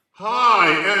Hi,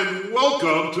 and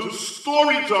welcome to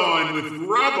Storytime with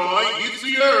Rabbi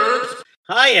Yitzi Herbst.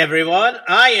 Hi, everyone.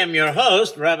 I am your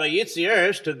host, Rabbi Yitzi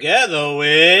Herbst, together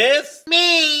with...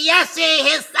 Me, Yossi,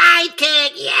 his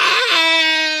sidekick.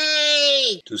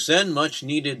 Yay! To send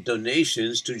much-needed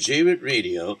donations to J-Root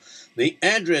Radio, the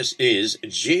address is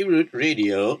J-Root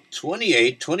Radio,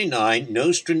 2829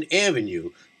 Nostrand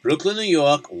Avenue, Brooklyn, New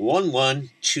York,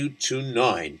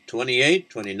 11229.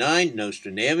 2829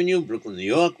 Nostrand Avenue, Brooklyn, New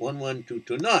York,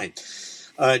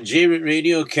 11229. J-Root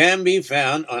Radio can be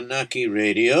found on Naki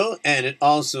Radio, and it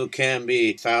also can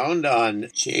be found on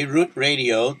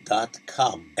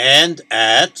jrootradio.com and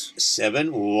at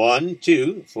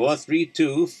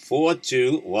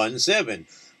 712-432-4217.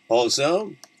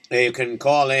 Also, you can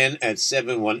call in at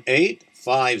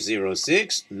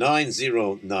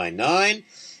 718-506-9099.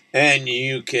 And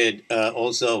you could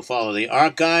also follow the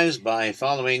archives by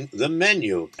following the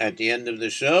menu at the end of the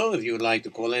show if you would like to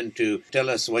call in to tell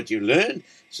us what you learned.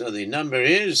 So the number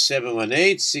is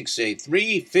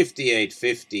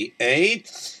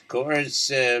 718-683-5858. Of course,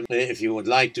 if you would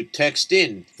like to text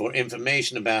in for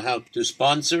information about how to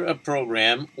sponsor a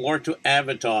program or to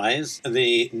advertise,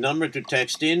 the number to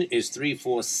text in is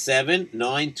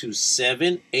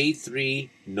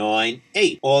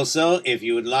 347-927-8398. Also, if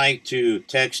you would like to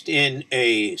text in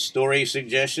a story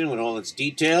suggestion with all its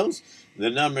details, the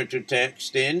number to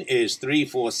text in is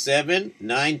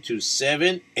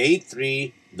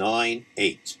 347-927-8398.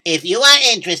 If you are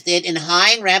interested in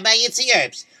hiring Rabbi Yitzi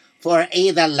Herbst for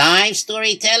either live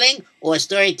storytelling or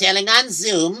storytelling on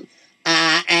Zoom,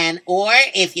 or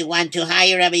if you want to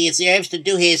hire Rabbi Yitzi Herbst to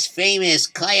do his famous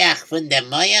Koyach from the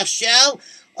Moyach show,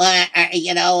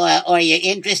 or you're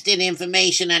interested in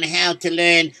information on how to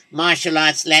learn martial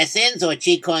arts lessons or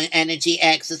Qigong energy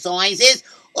exercises,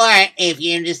 or if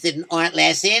you're interested in art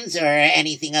lessons or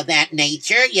anything of that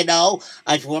nature,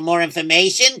 for more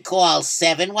information, call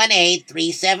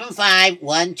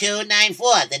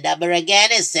 718-375-1294. The number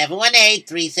again is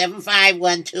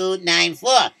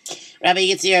 718-375-1294. Rabbi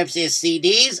Yitzi Herbst's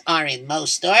CDs are in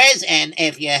most stores, and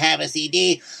if you have a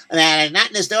CD that is not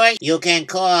in the store, you can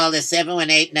call the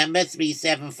 718 number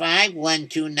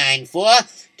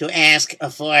 375-1294 to ask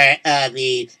for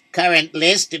the current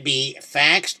list to be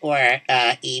faxed or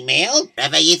emailed.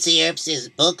 Rabbi Yitzi Herbst's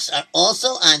books are also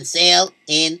on sale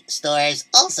in stores,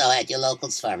 also at your local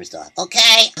farm store.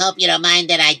 Okay, hope you don't mind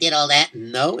that I did all that.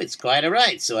 No, it's quite all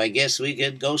right. So I guess we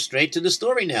could go straight to the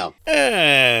story now.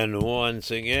 And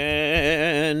once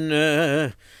again,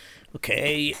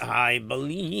 okay, I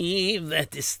believe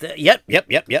that this... Yep.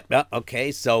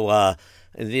 Okay, so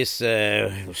this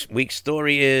week's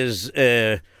story is...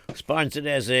 sponsored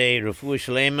as a refuah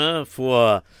shlema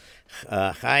for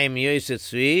Chaim Yosef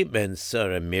Tzvi ben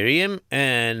Sarah Miriam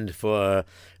and for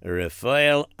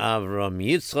Raphael Avram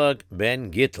Yitzchak ben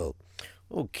Gittel.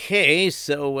 Okay,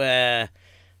 so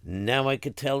now I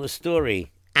could tell the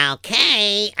story.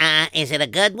 Okay, is it a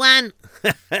good one?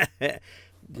 Did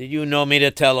you know me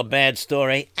to tell a bad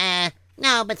story?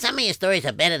 No, but some of your stories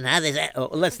are better than others.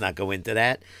 Let's not go into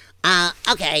that.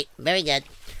 Okay, very good.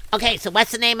 Okay, so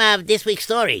what's the name of this week's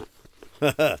story?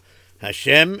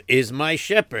 Hashem is my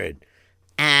shepherd.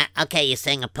 Okay, you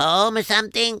sang a poem or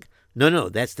something? No,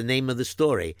 that's the name of the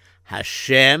story.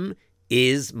 Hashem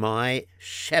is my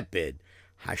shepherd.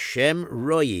 Hashem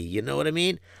Royi, you know what I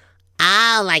mean?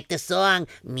 Oh, like the song,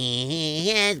 Me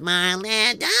is my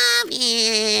land of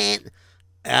it.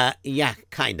 Yeah,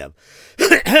 kind of.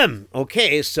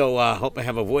 Okay, so I hope I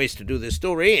have a voice to do this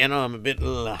story, and I'm a bit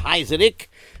Hasidic.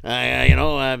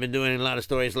 I've been doing a lot of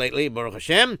stories lately, Baruch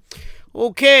Hashem.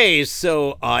 Okay,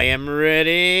 so I am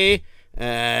ready,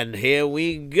 and here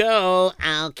we go.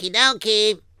 Okie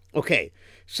dokie. Okay,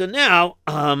 so now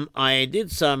I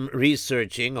did some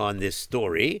researching on this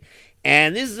story,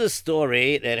 and this is a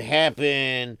story that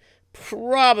happened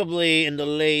probably in the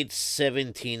late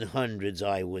 1700s,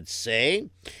 I would say.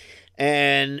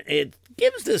 And it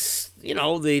gives this, the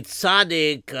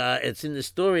tzaddik, it's in the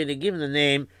story, they give him the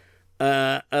name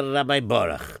Rabbi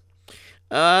Baruch.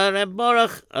 Rab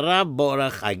Baruch,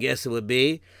 I guess it would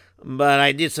be. But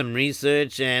I did some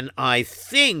research, and I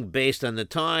think based on the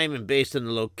time and based on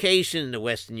the location in the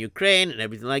Western Ukraine and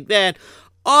everything like that,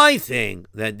 I think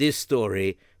that this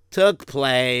story took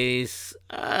place...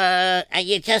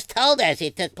 you just told us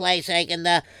it took place like in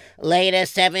the later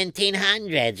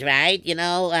 1700s, right?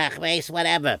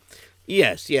 Whatever.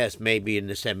 Yes, maybe in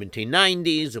the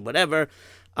 1790s or whatever.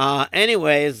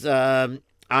 Anyways,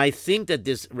 I think that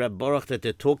this Reb Baruch that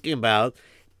they're talking about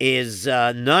is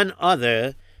none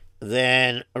other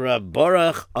than Reb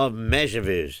Baruch of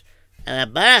Mezhevich.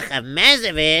 Reb Baruch of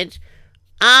Mezhevich?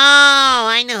 Oh,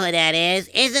 I know who that is.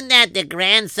 Isn't that the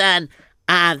grandson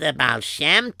of the Baal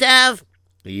Shem Tov?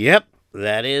 Yep,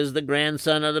 that is the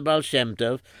grandson of the Baal Shem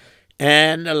Tov.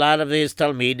 And a lot of his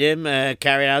Talmidim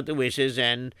carried out the wishes,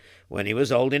 and when he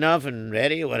was old enough and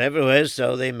ready, whatever it was,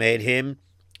 so they made him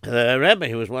the Rebbe.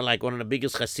 He was one of the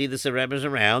biggest Hasidus Rebbes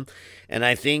around, and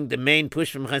I think the main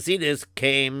push from Hasidus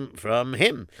came from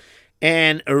him.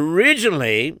 And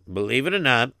originally, believe it or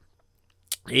not,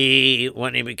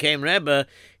 when he became Rebbe,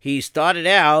 he started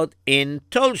out in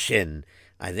Tolshin.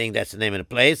 I think that's the name of the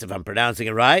place, if I'm pronouncing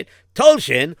it right.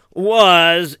 Tolshin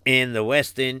was in the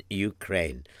western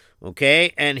Ukraine.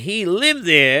 Okay, and he lived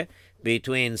there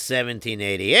between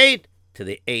 1788 to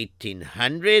the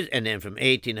 1800s, and then from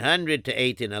 1800 to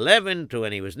 1811, to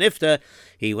when he was Nifta,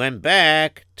 he went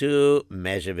back to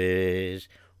Mezhevish.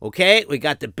 Okay, we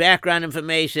got the background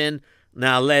information.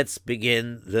 Now let's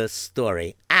begin the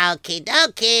story. Okie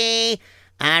dokie.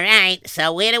 All right,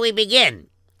 so where do we begin?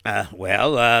 By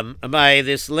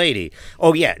this lady.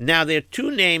 Oh, yeah, now there are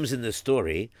two names in the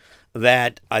story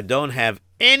that I don't have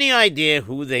any idea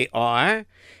who they are,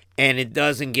 and it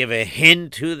doesn't give a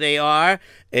hint who they are.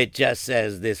 It just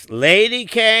says this lady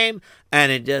came,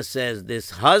 and it just says this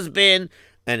husband,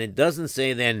 and it doesn't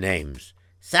say their names.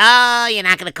 So you're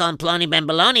not going to call him Plony Ben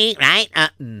Baloney, right?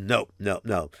 No.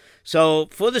 So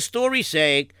for the story's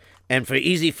sake, and for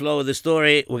easy flow of the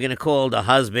story, we're going to call the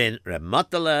husband Reb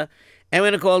Motala, and we're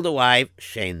going to call the wife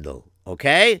Shendel,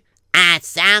 okay?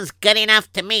 Sounds good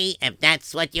enough to me. If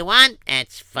that's what you want,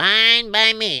 that's fine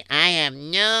by me. I have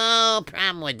no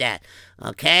problem with that.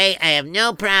 Okay? I have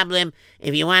no problem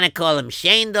if you want to call him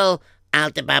Shendel,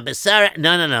 Alta Babasara.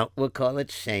 No. We'll call it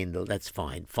Shendel. That's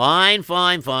fine.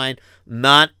 Fine.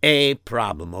 Not a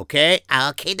problem, okay?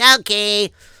 Okie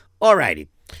dokie. Alrighty.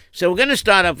 So we're going to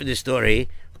start off with the story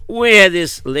where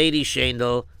this lady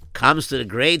Shendel comes to the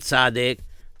great tzaddik,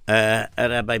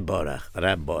 Rabbi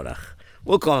Borach.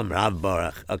 We'll call him Rav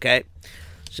Borach, okay?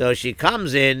 So she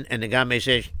comes in, and the guy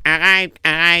says, all right,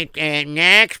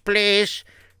 next, please.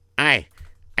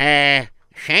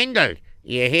 Shendel,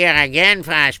 you here again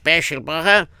for a special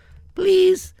bracha?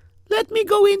 Please, let me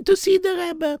go in to see the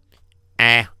Rebbe.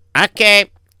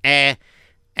 Okay,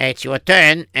 it's your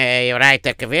turn. You write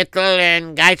a kvittel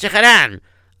and geit sich heran.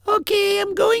 Okay,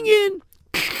 I'm going in.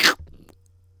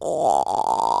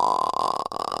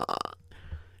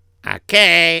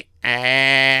 Okay,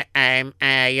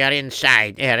 you're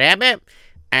inside. Rebbe,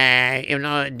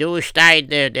 du steht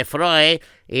the Frau,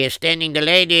 is standing the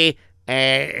lady,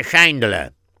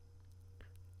 Scheindler.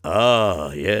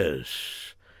 Ah,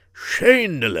 yes,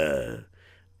 Scheindler.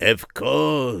 Of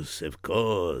course.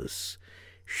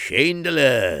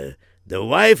 Scheindler, the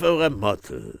wife of Reb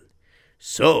Mottel.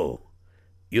 So,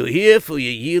 you're here for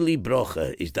your yearly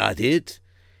brocha, is that it?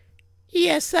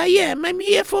 Yes, I am. I'm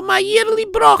here for my yearly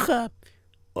brocha.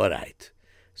 All right.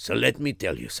 So let me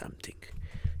tell you something.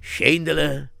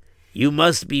 Shendele, you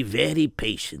must be very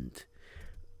patient.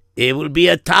 There will be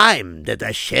a time that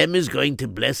Hashem is going to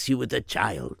bless you with a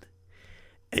child.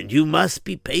 And you must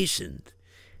be patient.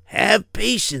 Have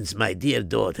patience, my dear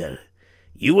daughter.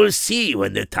 You will see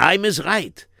when the time is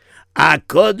right.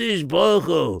 HaKadosh Baruch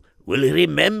Hu will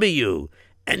remember you,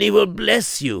 and He will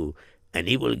bless you, and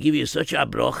He will give you such a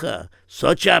brocha,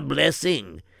 such a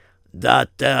blessing, that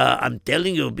I'm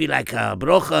telling you, it'll be like a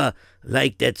brocha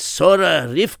like that Sora,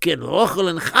 Rivka, Rochel,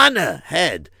 and Chana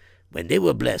had when they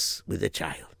were blessed with a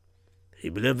child. He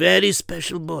was a very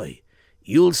special boy.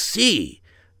 You'll see.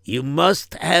 You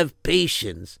must have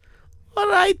patience. All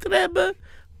right, Rebbe,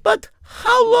 but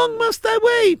how long must I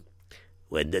wait?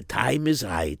 When the time is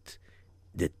right,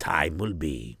 the time will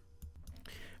be.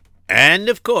 And,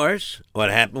 of course, what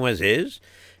happened was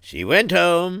she went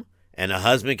home, and her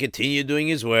husband continued doing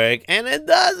his work, and it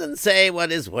doesn't say what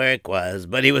his work was,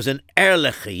 but he was an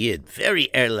Erlich Yid, very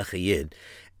Erlich Yid.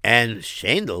 And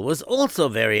Shendel was also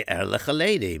very Erlich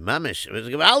lady, mamish, it was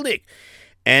gewaldig.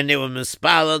 And they were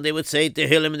mispalel, they would say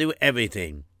Tehillim, and do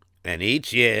everything. And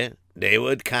each year, they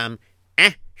would come,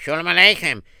 Shalom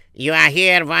Aleichem, you are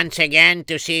here once again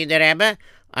to see the Rebbe?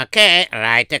 Okay,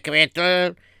 write a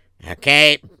kvittel.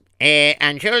 Okay,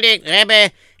 entschuldigt,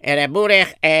 Rebbe,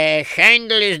 Reburech,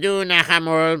 Shendel is du nach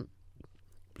amol.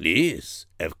 Please,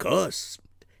 of course.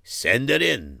 Send her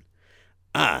in.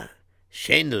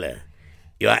 Shendler,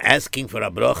 you are asking for a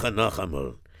brocha noch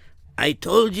amol. I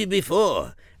told you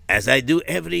before, as I do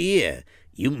every year,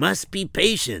 you must be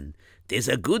patient. There's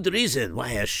a good reason why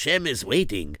Hashem is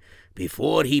waiting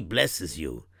before He blesses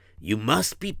you. You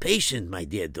must be patient, my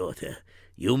dear daughter.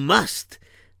 You must.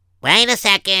 Wait a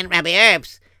second, Rabbi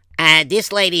Herbst.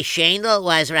 This lady Shendel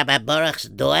was Rabbi Baruch's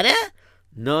daughter?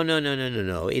 No.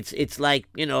 It's like,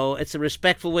 it's a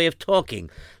respectful way of talking.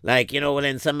 Like,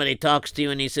 when somebody talks to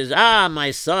you and he says,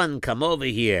 my son, come over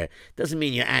here. Doesn't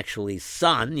mean you're actually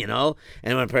son. And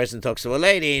when a person talks to a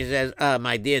lady, he says,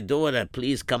 my dear daughter,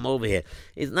 please come over here.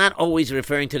 It's not always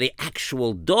referring to the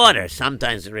actual daughter.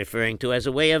 Sometimes it's referring to as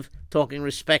a way of talking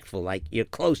respectful, like you're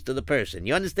close to the person.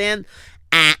 You understand?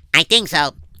 I think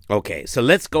so. Okay, so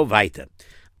let's go weiter.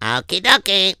 Okie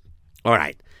dokie. All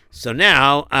right. So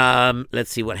now,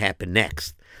 let's see what happened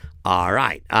next. All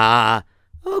right.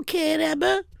 Okay,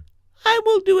 Rebbe. I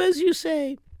will do as you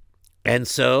say. And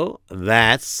so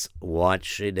that's what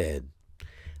she did.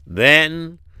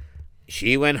 Then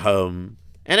she went home,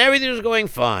 and everything was going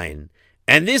fine.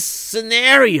 And this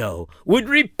scenario would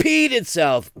repeat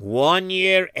itself 1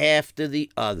 year after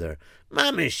the other.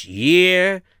 Mamish,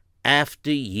 year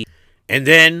after year. And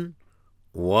then,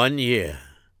 1 year,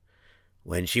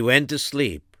 when she went to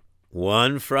sleep,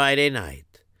 one Friday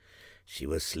night, she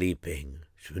was sleeping.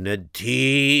 She was in a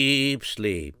deep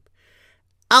sleep.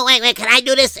 Oh, wait, can I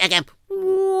do this again?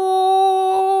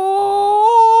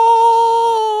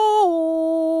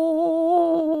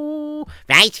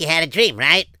 Right? She had a dream,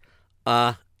 right?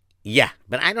 Yeah,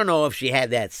 but I don't know if she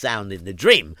had that sound in the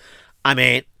dream. I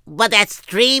mean, but that's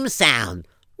dream sound.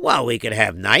 Well, we could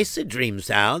have nicer dream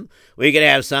sound. We could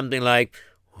have something like...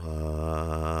 Or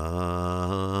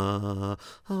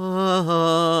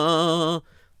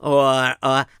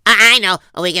I know.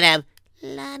 We could have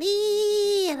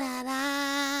la-dee-la-la.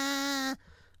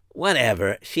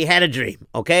 Whatever. She had a dream,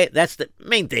 okay? That's the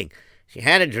main thing. She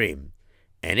had a dream.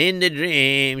 And in the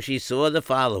dream, she saw the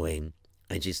following.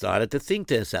 And she started to think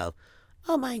to herself,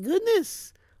 oh my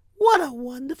goodness, what a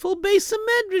wonderful Beis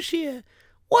Medrash here.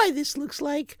 Why, this looks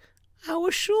like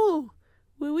our shul,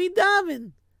 where we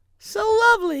daven. So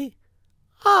lovely.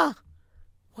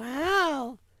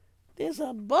 Wow. There's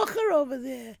a bocher over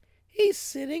there. He's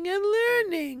sitting and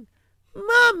learning.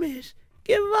 Mamish,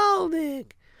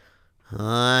 gewaldig.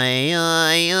 Oy,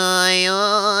 oy, oy,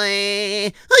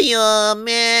 oy,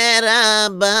 Yomer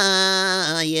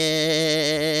Abaye,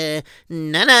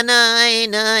 na na na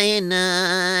na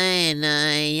na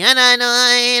na, ya na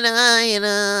na na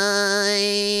na,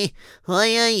 oy,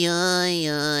 oy, oy,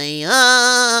 oy,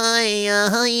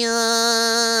 oy,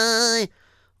 oy.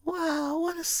 Wow,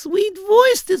 what a sweet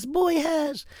voice this boy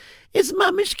has. It's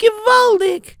mamish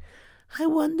gewaldig. I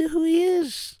wonder who he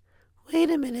is. Wait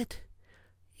a minute.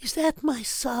 Is that my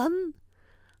son?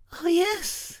 Oh,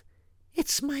 yes.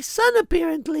 It's my son,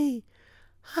 apparently.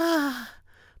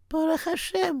 Baruch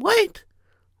Hashem. Wait.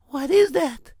 What is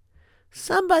that?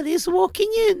 Somebody's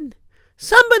walking in.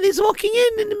 Somebody's walking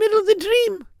in the middle of the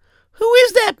dream. Who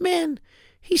is that man?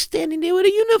 He's standing there with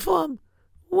a uniform.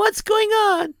 What's going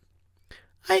on?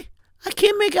 I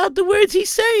can't make out the words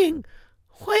he's saying.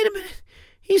 Wait a minute.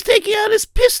 He's taking out his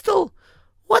pistol.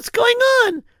 What's going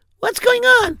on? What's going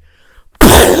on?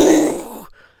 Oh,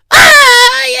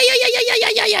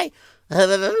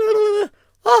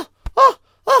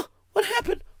 what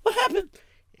happened? What happened?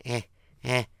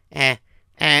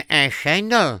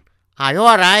 Shendel, are you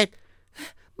all right?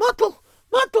 Mottel,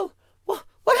 what happened? What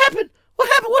happened? What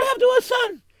happened to our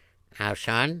son? Our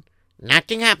son?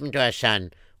 Nothing happened to our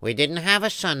son. We didn't have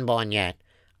a son born yet.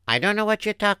 I don't know what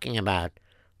you're talking about.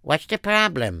 What's the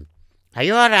Are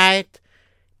you all right?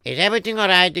 Is everything all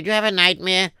right? Did you have a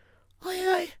nightmare?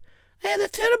 I had a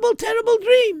terrible, terrible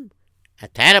dream. A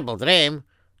terrible dream?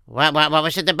 What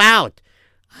was it about?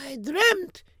 I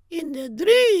dreamt in the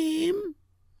dream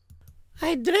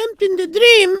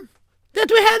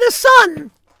that we had a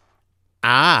son.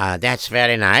 Ah, that's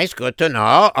very nice. Good to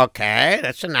know. Okay,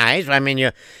 that's nice. I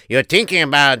mean, you're thinking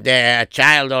about a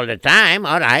child all the time.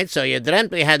 All right, so you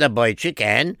dreamt we had a boy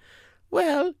chicken.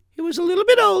 Well, he was a little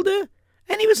bit older,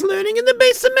 and he was learning in the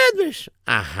Beis Medrash.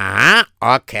 Uh-huh.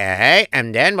 Okay,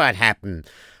 and then what happened?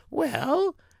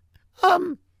 Well,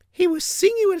 he was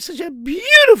singing with such a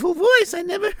beautiful voice. I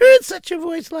never heard such a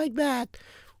voice like that.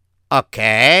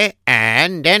 Okay,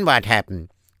 and then what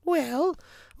happened? Well,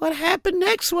 what happened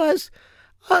next was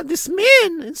this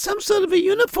man in some sort of a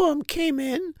uniform came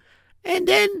in, and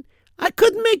then I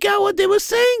couldn't make out what they were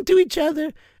saying to each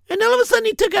other. And all of a sudden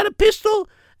he took out a pistol,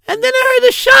 and then I heard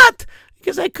a shot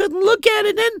because I couldn't look at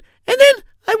it. And then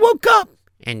I woke up.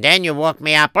 And then you woke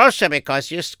me up also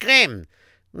because you screamed.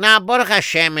 Now, Baruch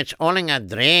Hashem, it's only a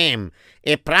dream.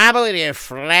 It probably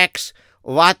reflects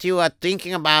what you were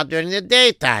thinking about during the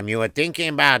daytime. You were thinking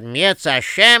about Mirza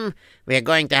Hashem, we're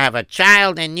going to have a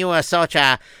child, and you were such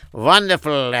a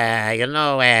wonderful,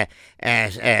 Mamish,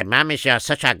 you're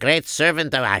such a great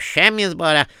servant of Hashem,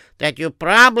 Yisborah, that you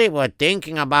probably were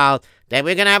thinking about that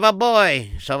we're going to have a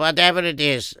boy. So whatever it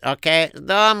is, okay?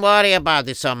 Don't worry about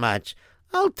it so much.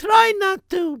 I'll try not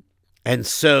to. And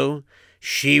so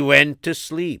she went to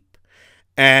sleep.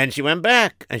 And she went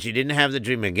back, and she didn't have the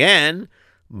dream again.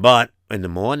 But in the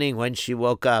morning when she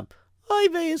woke up, Oy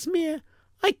vey Esmir,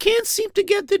 I can't seem to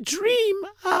get the dream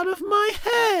out of my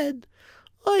head.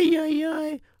 Oy, oy,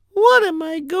 oy, what am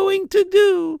I going to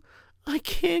do? I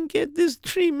can't get this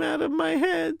dream out of my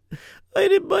head. Oy,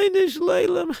 Rebbeinu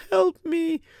Shleilam, help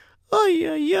me. Oy,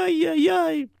 oy, oy, oy,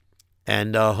 oy.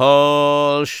 And the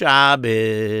whole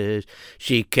Shabbos,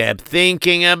 she kept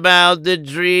thinking about the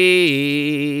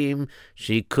dream.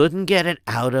 She couldn't get it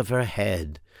out of her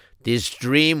head. This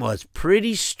dream was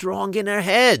pretty strong in her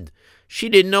head. She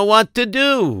didn't know what to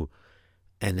do.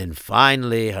 And then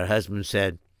finally her husband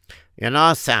said, you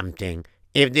know something?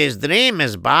 If this dream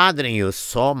is bothering you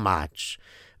so much,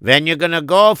 when you're going to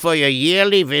go for your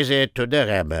yearly visit to the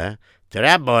Rebbe, to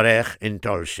Reb Borech in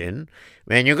Tolshin,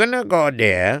 when you're going to go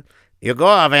there, you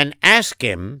go over and ask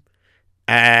him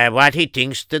what he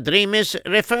thinks the dream is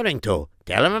referring to.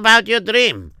 Tell him about your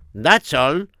dream. That's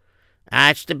all.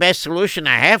 That's the best solution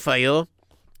I have for you.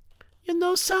 You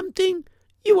know something?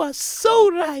 You are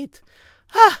so right.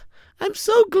 I'm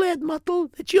so glad,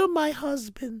 Muttel, that you're my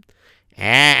husband.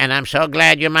 And I'm so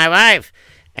glad you're my wife.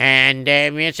 And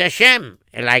it's Hashem.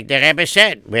 Like the Rebbe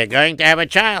said, we're going to have a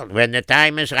child when the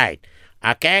time is right.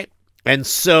 Okay? And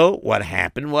so what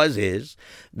happened is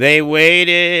they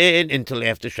waited until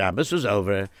after Shabbos was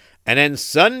over, and then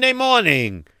Sunday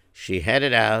morning she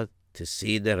headed out to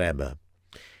see the Rebbe.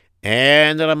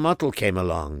 And the Ramottel came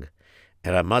along.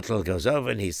 And Ramottel goes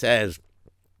over and he says,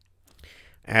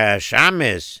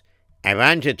 Shamus, I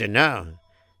want you to know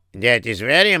that it's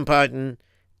very important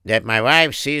that my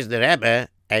wife sees the Rebbe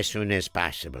as soon as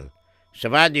possible. So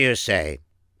what do you say?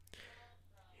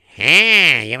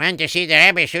 You want to see the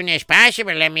Rebbe as soon as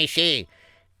possible? Let me see.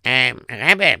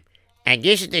 Rebbe,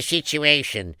 this is the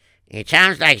situation. It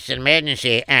sounds like it's an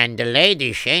emergency, and the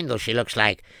lady, Shendel, she looks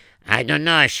like, I don't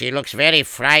know, she looks very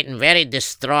frightened, very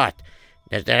distraught.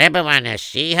 Does the Rebbe want to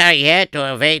see her yet,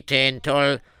 or wait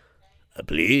until...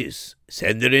 Please,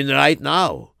 send her in right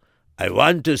now. I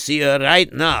want to see her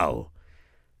right now.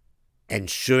 And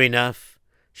sure enough,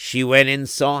 she went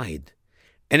inside.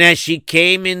 And as she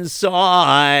came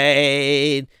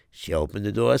inside, she opened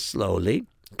the door slowly.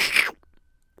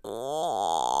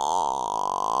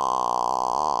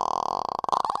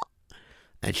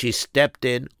 And she stepped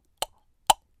in.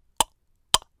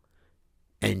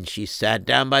 And she sat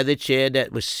down by the chair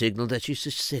that was signaled that she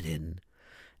should sit in.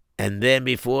 And then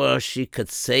before she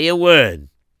could say a word,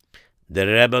 the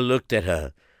Rebbe looked at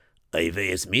her. Oy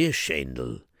vey Esmir,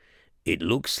 Shendel. It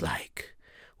looks like,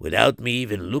 without me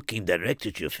even looking direct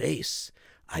at your face,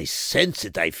 I sense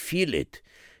it, I feel it.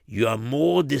 You are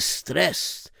more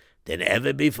distressed than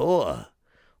ever before.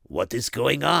 What is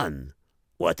going on?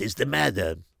 What is the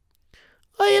matter?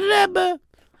 Oy, Rebbe,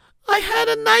 I had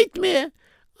a nightmare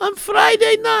on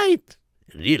Friday night.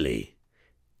 Really?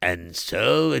 And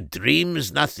so a dream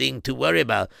is nothing to worry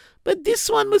about. But this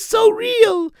one was so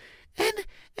real.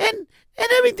 And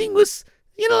everything was,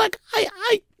 like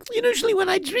I usually when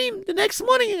I dream the next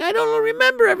morning, I don't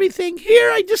remember everything.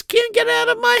 Here, I just can't get it out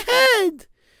of my head.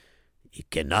 You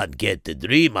cannot get the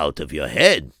dream out of your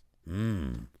head?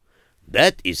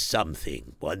 That is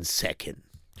something. 1 second.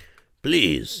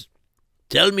 Please,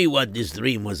 tell me what this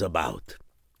dream was about.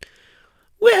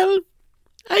 Well,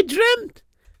 I dreamt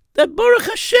that Baruch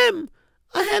Hashem,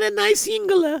 I had a nice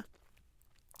yingala.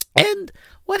 And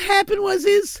what happened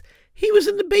is he was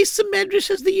in the base of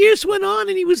Medrash as the years went on,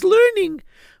 and he was learning.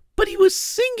 But he was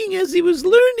singing as he was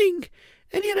learning,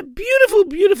 and he had a beautiful,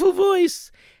 beautiful voice.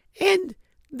 And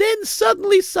then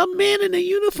suddenly some man in a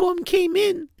uniform came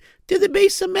in to the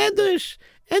base of Medrash.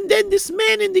 And then this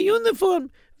man in the uniform,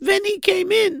 when he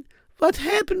came in, what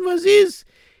happened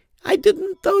I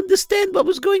didn't understand what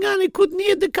was going on. I couldn't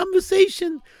hear the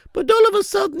conversation. But all of a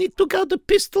sudden, he took out a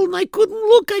pistol, and I couldn't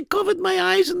look. I covered my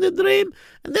eyes in the dream.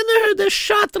 And then I heard a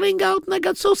shot ring out, and I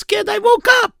got so scared I woke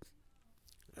up.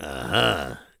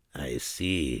 I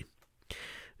see.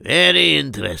 Very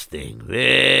interesting,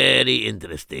 very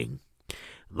interesting.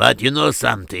 But you know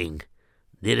something?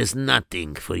 There is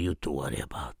nothing for you to worry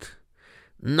about.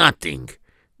 Nothing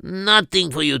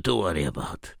for you to worry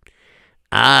about.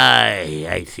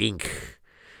 I think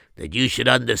that you should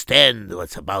understand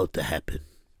what's about to happen.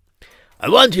 I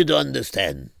want you to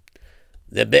understand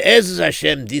that Be'ez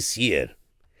Hashem this year,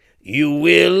 you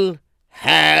will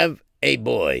have a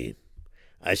boy.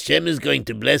 Hashem is going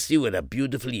to bless you with a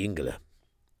beautiful yingala.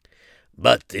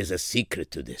 But there's a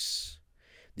secret to this.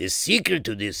 The secret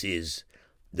to this is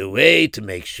the way to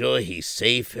make sure he's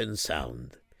safe and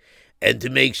sound, and to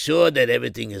make sure that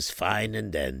everything is fine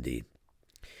and dandy.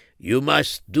 You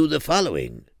must do the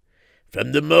following.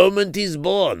 From the moment he's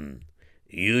born,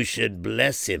 you should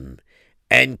bless him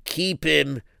and keep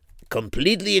him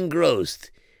completely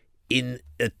engrossed in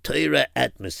a Torah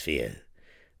atmosphere.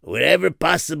 Wherever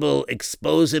possible,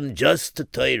 expose him just to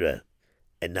Torah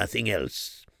and nothing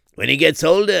else. When he gets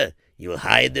older, you will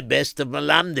hire the best of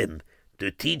Malamdim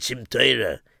to teach him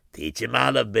Torah, teach him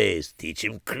Aleph Beis, teach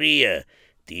him Kriya,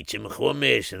 teach him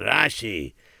Chumash and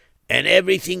Rashi, and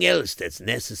everything else that's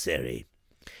necessary.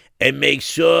 And make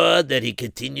sure that he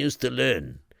continues to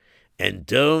learn. And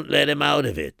don't let him out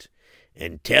of it.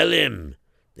 And tell him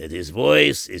that his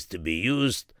voice is to be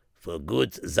used for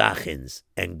good Zachins.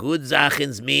 And good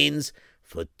Zachins means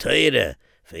for Torah,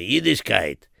 for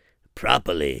Yiddishkeit,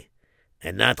 properly,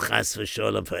 and not Chas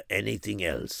v'Sholem for anything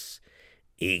else.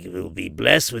 He will be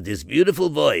blessed with this beautiful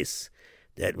voice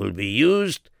that will be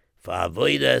used for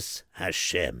Avodas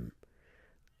Hashem.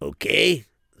 Okay?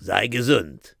 Sei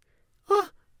gesund. Oh,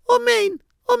 Amen,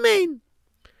 Amen.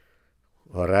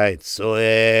 All right, so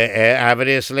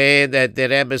obviously that the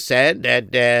Rebbe said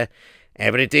that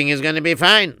everything is going to be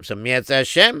fine. So Mietz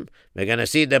Hashem, we're going to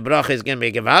see the bracha is going to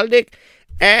be gewaldig,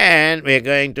 and we're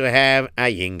going to have a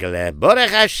yingele. Baruch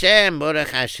Hashem,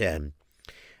 Baruch Hashem.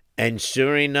 And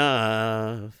sure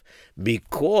enough,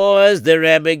 because the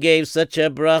Rebbe gave such a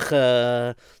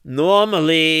bracha,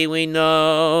 normally we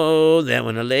know that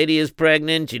when a lady is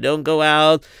pregnant, you don't go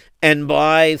out and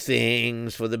buy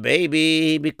things for the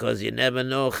baby, because you never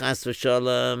know, chas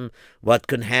v'sholem, what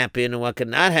can happen and what can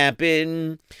not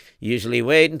happen. You usually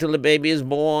wait until the baby is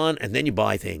born, and then you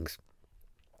buy things.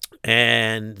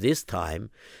 And this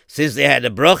time, since they had a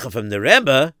bracha from the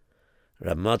Rebbe,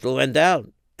 Reb Motel went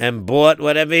out and bought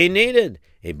whatever he needed.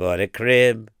 He bought a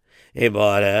crib, he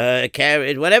bought a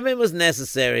carriage, whatever was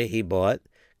necessary he bought,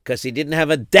 because he didn't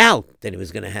have a doubt that he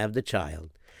was going to have the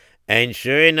child. And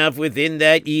sure enough, within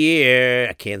that year,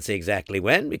 I can't say exactly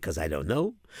when because I don't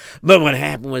know, but what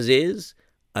happened was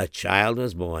a child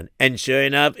was born. And sure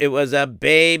enough, it was a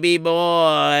baby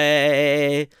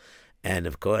boy. And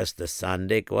of course, the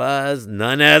Sandik was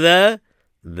none other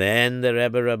than the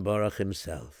Rebbe Reb Baruch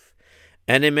himself.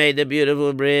 And he made a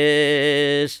beautiful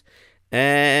bris.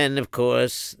 And of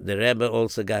course, the Rebbe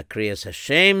also got Kriyas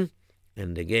Hashem,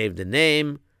 and they gave the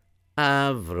name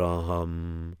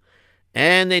Avraham.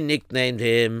 And they nicknamed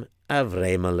him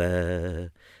Avremele.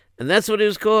 And that's what he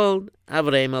was called,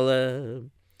 Avremele.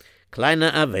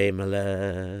 Kleiner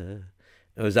Avremele.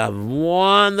 It was a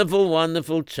wonderful,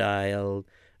 wonderful child.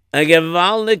 A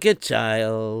gewaldige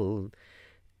child.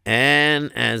 And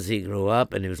as he grew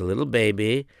up and he was a little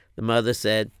baby, the mother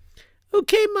said,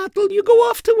 Okay, Motel, you go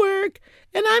off to work,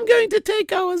 and I'm going to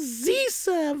take our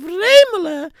Zisa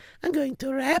Avremele. I'm going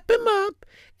to wrap him up,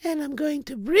 and I'm going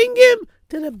to bring him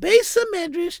to the Beis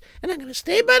HaMedrash, and I'm going to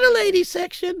stay by the ladies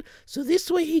section, so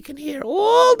this way he can hear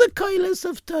all the koilos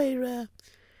of Torah.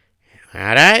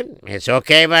 All right, it's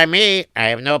okay by me. I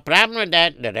have no problem with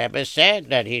that. The Rebbe said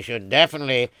that he should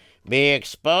definitely be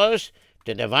exposed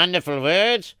to the wonderful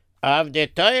words of the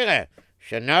Torah.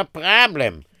 So no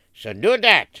problem. So do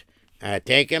that.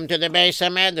 Take him to the Beis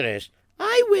HaMedrash.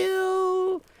 I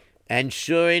will. And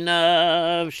sure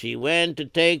enough, she went to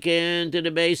take him to the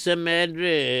Beis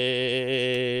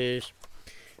HaMedrash.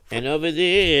 And over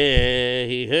there,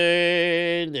 he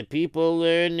heard the people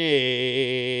learning.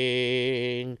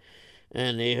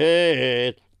 And he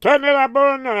heard, Tane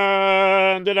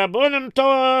Rabbanan, the Rabbanim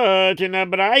taught in a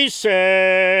Braise.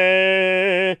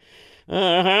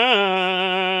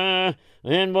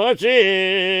 And what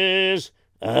is?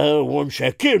 1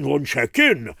 second.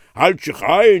 Halt sich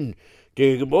ein.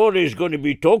 The Gemara is going to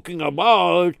be talking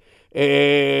about,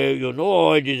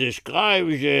 it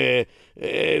describes a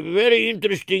very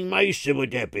interesting mice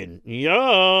would happen.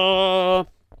 Yeah.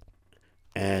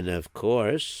 And of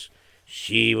course,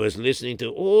 she was listening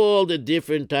to all the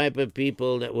different type of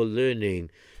people that were learning.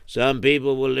 Some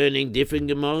people were learning different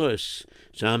Gemaras.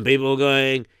 Some people were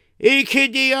going,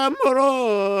 Ikidi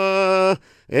Amora,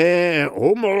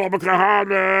 Omar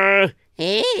Abakahana,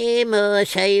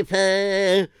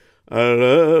 Moshe.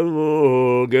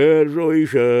 Alamo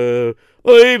Gerroisha,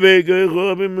 Oibeke.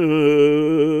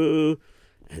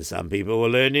 And some people were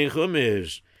learning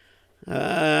Chumash.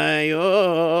 Ayo,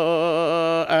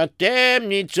 atem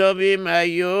nitzovim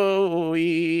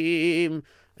ayoim.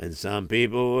 And some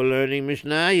people were learning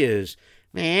Mishnayos.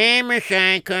 And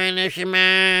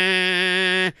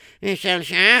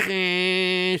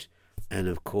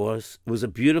of course, it was a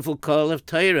beautiful call of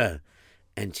Torah.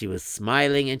 And she was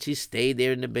smiling, and she stayed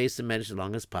there in the base of medrash as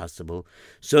long as possible,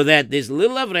 so that this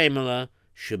little Avremela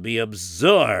should be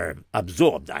absorbed.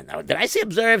 I know. Did I say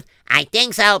observed? I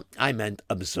think so. I meant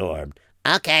absorbed.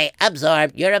 Okay,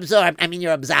 absorbed. You're absorbed. I mean,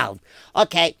 you're absolved.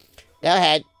 Okay, go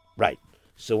ahead. Right.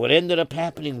 So what ended up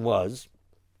happening was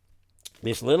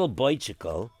this little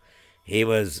boychikel, he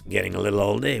was getting a little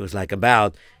older. He was like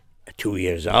about 2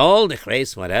 years old,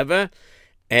 whatever.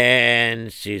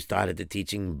 And she started to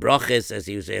teaching brachas as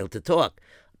he was able to talk.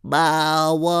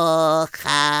 Baruch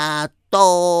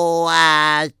atah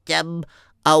Hashem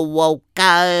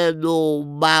Elokeinu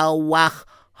melech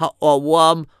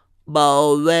haolam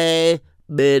borei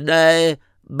bnei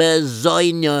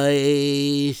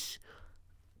bezonos.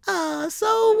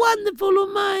 So wonderful, oh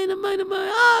my,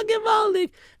 gewaldig.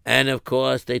 And of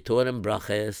course, they taught him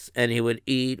brachas, and he would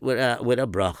eat with a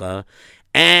bracha.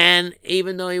 And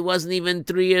even though he wasn't even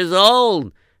 3 years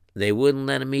old, they wouldn't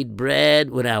let him eat bread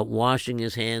without washing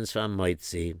his hands from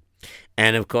motzi.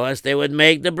 And of course, they would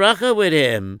make the bracha with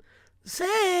him.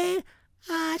 Say,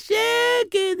 Asher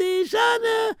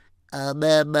Kiddushana,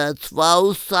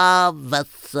 Amemetzvosa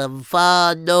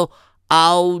Vesavano,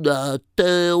 Auda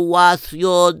Tewas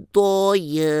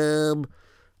Yodoyim.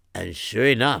 And sure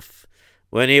enough,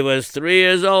 when he was 3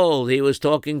 years old, he was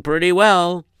talking pretty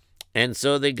well. And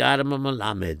so they got him a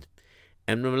Melamed.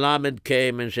 And the Melamed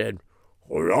came and said,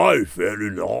 All right, very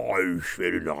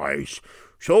nice.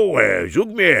 So, zug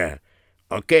mir.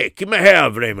 Okay, come here,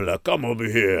 Vremela, come over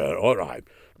here. All right.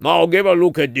 Now give a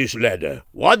look at this letter.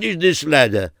 What is this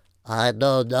letter? I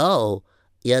don't know.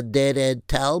 You didn't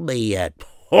tell me yet.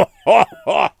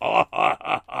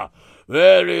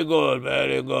 Very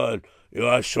good. You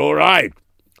are so right.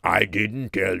 I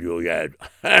didn't tell you yet.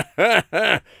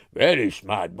 Very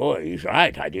smart boy. He's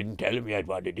right. I didn't tell him yet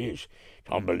what it is.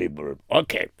 It's unbelievable.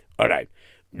 Okay, all right.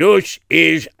 This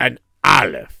is an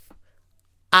Aleph.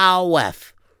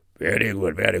 Aleph. Very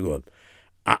good.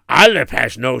 Aleph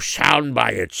has no sound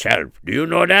by itself. Do you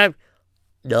know that?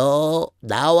 No,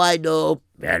 now I know.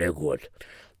 Very good.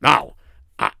 Now,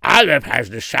 Aleph has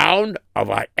the sound of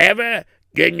whatever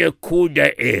the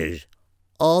Nakuda is.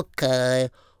 Okay,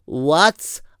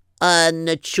 what's a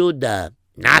Nachuda?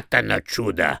 Not a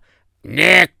Nachuda.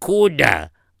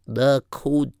 Nekuda.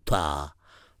 Nakuda.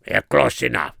 You're close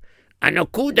enough. A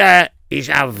Nakuda is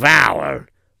a vowel.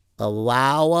 A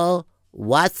vowel?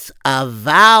 What's a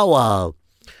vowel?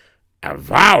 A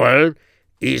vowel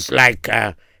is like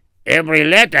every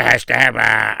letter has to have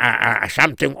a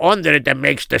something under it that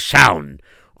makes the sound.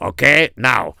 Okay?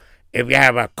 Now, if you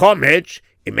have a komets,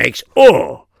 it makes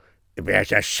O. If it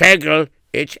has a segel,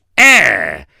 it's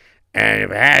and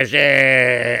if it has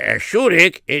a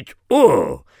shurik, it's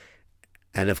U.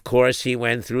 And of course, he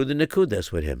went through the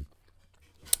Nakudas with him.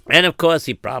 And of course,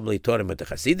 he probably taught him with the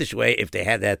Hasidic way, if they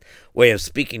had that way of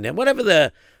speaking them. Whatever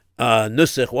the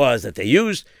nusach was that they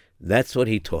used, that's what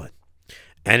he taught.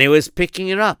 And he was picking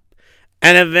it up.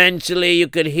 And eventually, you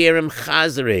could hear him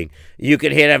chazering. You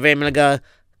could hear Avremela go,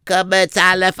 Kabetz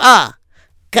Aleph A,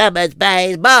 Kabetz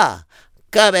Beis Ba,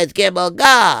 Kabetz Gimel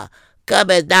Ga,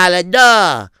 Kabetz Daled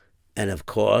Da. And of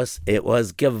course, it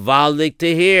was gewaldig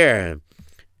to hear.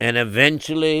 And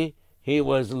eventually, he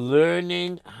was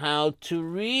learning how to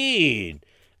read.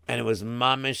 And it was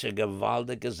mamish a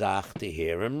gewaldige Zach to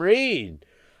hear him read.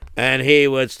 And he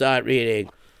would start reading,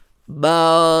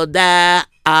 Boda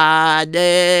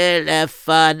ade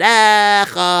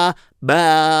lefanecha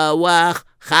bawach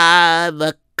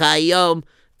chavakayom.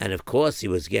 And of course, he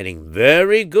was getting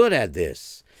very good at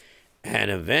this. And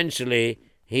eventually,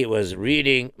 he was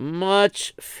reading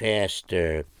much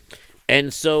faster.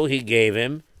 And so he gave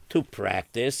him to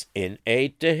practice in a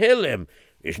Tehillim.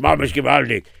 His mom is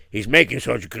gewaldig. He's making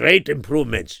such great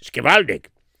improvements. It's gewaldig.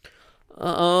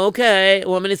 Okay,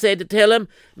 want me to say to Tehillim?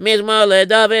 Mizmor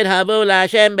leDavid, havu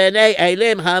l'Hashem b'nei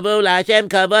Elim, havu l'Hashem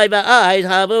kavod v'oz,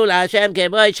 havu l'Hashem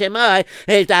kavod shemai,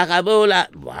 hitachavu la...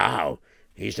 Wow,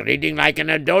 he's reading like an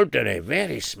adult today.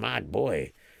 Very smart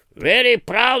boy. Very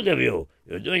proud of you.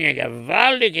 You're doing a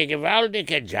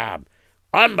gewaldige job.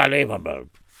 Unbelievable.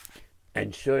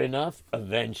 And sure enough,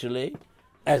 eventually,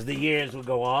 as the years would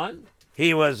go on,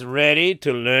 he was ready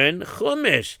to learn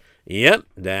Chumash. Yep,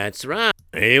 that's right.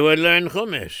 He would learn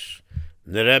Chumash.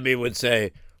 The Rebbe would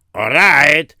say, all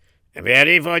right,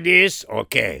 ready for this?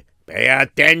 Okay, pay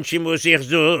attention, muss ich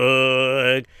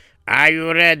sagen. Are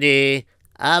you ready?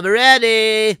 I'm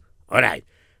ready. All right.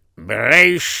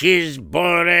 Bereshis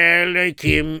Bore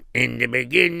Elokim, in the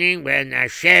beginning when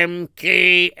Hashem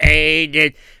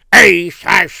created Eish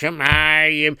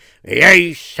HaShamayim,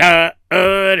 Eish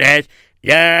HaOretz,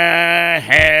 the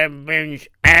heavens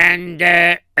and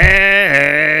the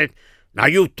earth. Now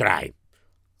you try.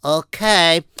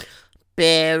 Okay.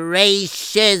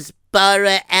 Bereshis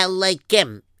bara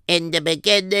Elohim. In the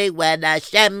beginning, when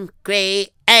Hashem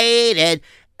created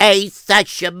Asa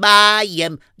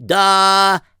Shemayim,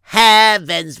 the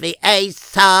heavens, the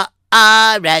Asa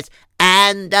Ares,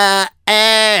 and the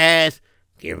earth.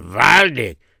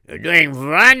 Gewaldig. You're doing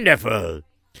wonderful.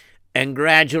 And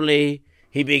gradually,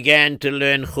 he began to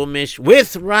learn Chumash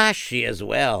with Rashi as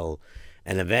well,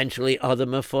 and eventually other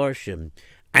Mefarshim.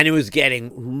 And he was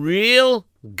getting real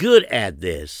good at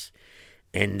this.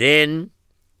 And then,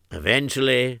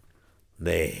 eventually,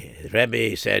 the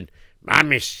Rebbe said,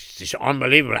 Mamish, this is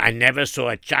unbelievable. I never saw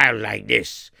a child like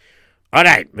this. All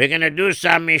right, we're going to do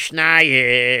some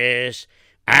Mishnayos.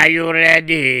 Are you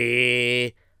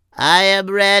ready? I am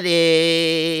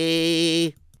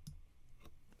ready.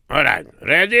 All right,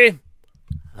 ready?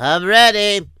 I'm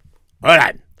ready. All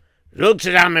right. Look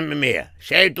zusammen mit mir.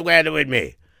 Say it together with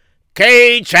me.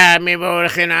 Ketzad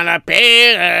mivorchin ala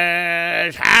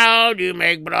peres. How do you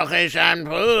make brachas on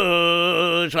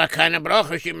fruits? What kind of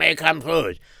brachas you make on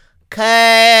fruits?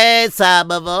 Ketzad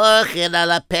mevorchin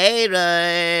ala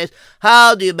peres.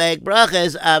 How do you make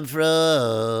brachas on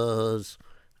fruits?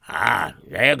 Ah,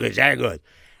 very good, very good.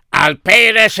 Al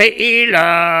peres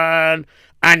ha'ilon,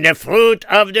 on the fruit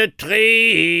of the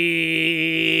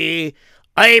tree.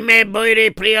 Oime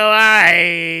boire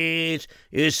prioites.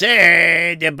 You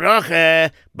say the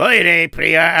bracha boire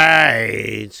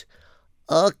prioites.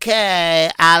 Okay,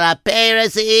 ala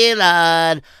peres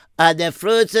ilan, on the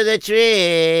fruits of the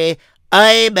tree.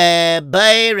 Oime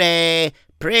boire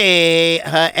prioites.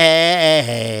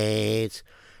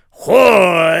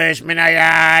 Chus min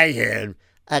hayayin.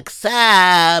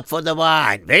 Except for the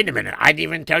wine. Wait a minute, I didn't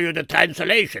even tell you the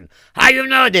translation. How you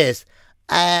know this?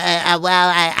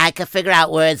 I can figure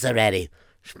out words already.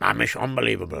 Mamish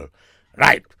unbelievable.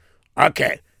 Right.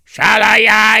 Okay.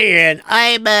 Shalayayin.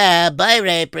 I'm a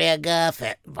bayre priya.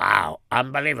 Wow.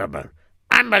 Unbelievable.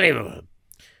 Unbelievable.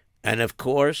 and of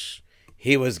course,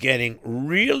 he was getting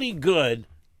really good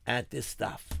at this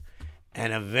stuff.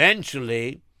 And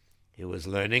eventually, he was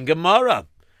learning Gemara.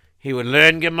 He would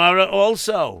learn Gemara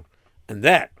also. And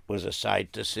that was a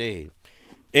sight to see.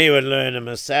 He would learn a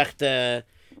Masechta,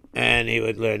 and he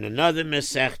would learn another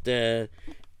Masechta,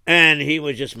 and he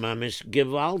was just mamish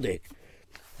gewaldik.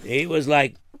 He was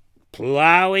like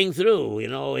plowing through,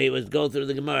 he would go through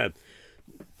the Gemara.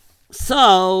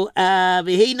 So,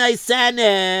 Vihina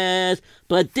Sanes,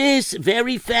 but this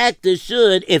very factor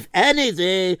should, if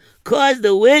anything, cause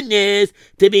the witness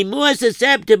to be more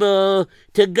susceptible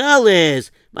to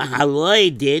gullus.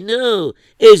 Mahaloi dinu.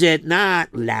 Is it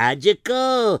not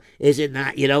logical? Is it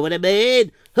not, you know what I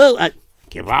mean?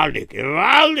 Gewaldig,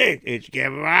 it's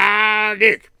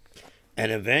gewaldig.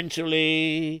 And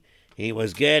eventually, he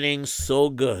was getting so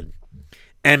good.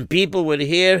 And people would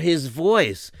hear his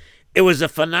voice. It was a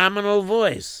phenomenal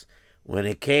voice. When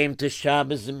it came to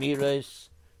Shabbos Zemiros,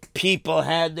 people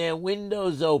had their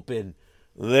windows open.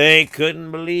 They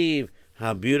couldn't believe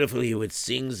how beautiful he would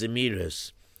sing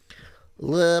Zemiros.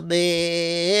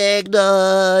 L'migdash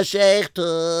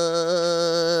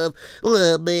echtav,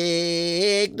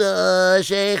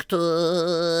 l'migdash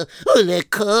echtav,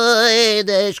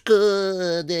 u'lekodesh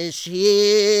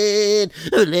kodeshim,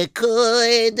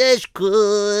 u'lekodesh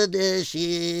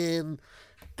kodeshim.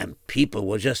 And people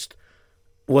was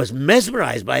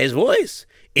mesmerized by his voice.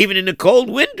 Even in the cold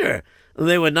winter,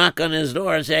 they would knock on his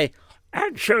door and say,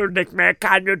 Entschuldig me,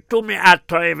 can you do me a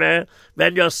favor?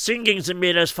 When you're singing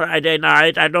Zemiros Friday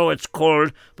night, I know it's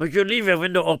cold, but you leave your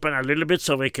window open a little bit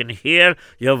so we can hear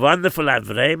your wonderful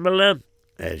Avremele.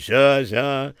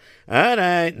 Sure. All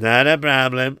right, not a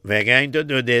problem. We're going to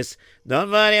do this. Don't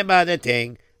worry about the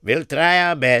thing. We'll try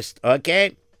our best,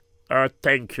 okay? Oh,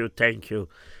 thank you.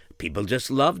 People just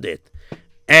loved it.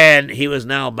 And he was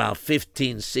now about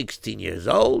 15, 16 years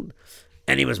old,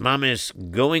 and he was mamish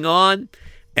going on.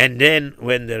 And then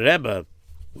when the Rebbe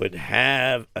would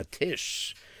have a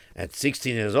tish, at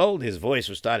 16 years old, his voice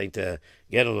was starting to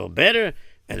get a little better,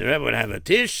 and the Rebbe would have a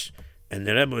tish, and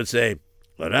the Rebbe would say,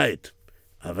 all right,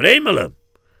 Avremele,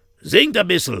 singt a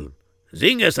bissel,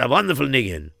 sing us a wonderful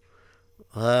niggin.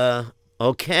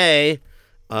 Okay,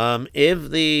 if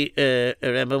the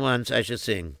Rebbe wants, I should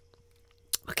sing.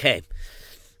 Okay.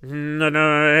 No.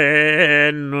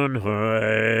 And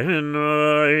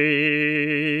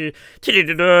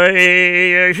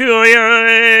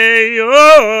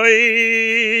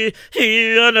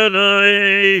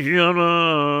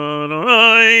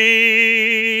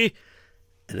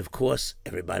of course,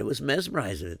 everybody was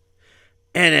mesmerized with it.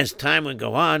 And as time would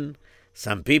go on,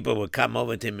 some people would come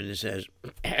over to him and he says,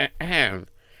 Touch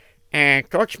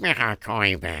me,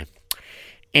 Hatoive.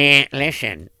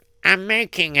 Listen, I'm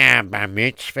making a bar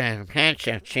mitzvah,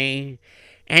 see,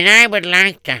 and I would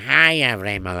like to hire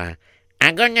Remela.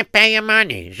 I'm going to pay you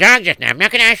money. Zog just now. I'm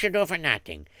not going to ask you to do for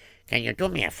nothing. Can you do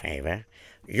me a favor?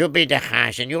 You be the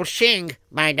chas and you'll sing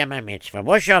by the bar mitzvah.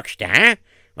 What sagst du, huh?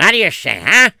 What do you say,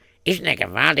 huh? Isn't that a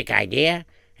gewaltige idea?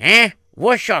 Huh?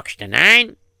 What sagst du,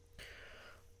 nein?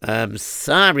 I'm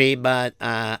sorry, but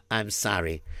I'm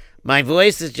sorry. My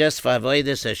voice is just for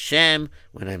avodas Hashem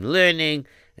when I'm learning,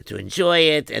 to enjoy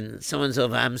it, and so on and so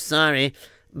forth. I'm sorry,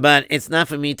 but it's not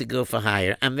for me to go for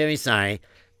hire. I'm very sorry.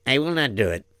 I will not do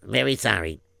it. Very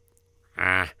sorry.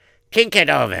 Think it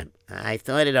over. I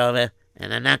thought it over,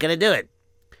 and I'm not going to do it.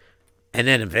 And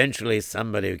then eventually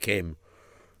somebody came.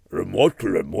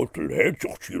 Remotel,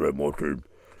 Herzog, you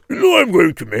know I'm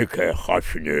going to make a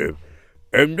chasene,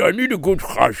 and I need a good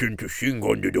chasen to sing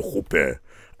under the chuppah.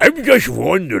 I'm just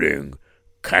wondering,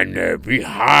 can we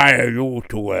hire you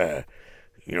to,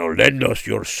 lend us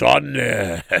your son,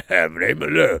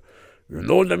 Remele? You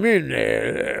know what I mean?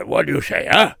 What do you say,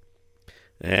 huh?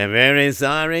 I'm very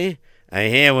sorry. I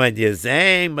hear what you're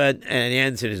saying, but the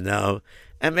answer is no.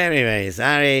 I'm very, very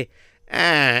sorry.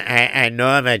 I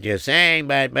know what you're saying,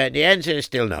 but the answer is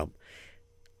still no.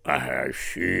 I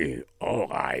see. All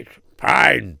right.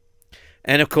 Fine.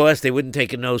 And, of course, they wouldn't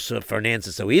take a no for an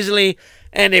answer so easily,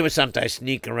 and they would sometimes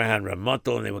sneak around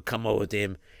Ramotel, and they would come over to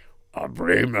him.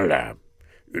 Remela,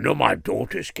 you know my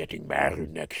daughter's getting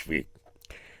married next week.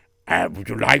 Would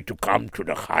you like to come to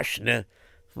the chasna?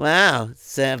 Wow,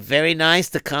 it's very nice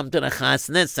to come to the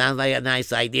chasna. It sounds like a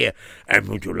nice idea. And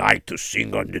would you like to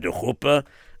sing under the chuppah?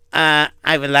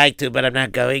 I would like to, but I'm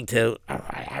not going to.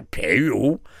 I pay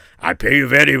you. I pay you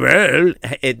very well.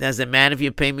 It doesn't matter if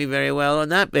you pay me very well or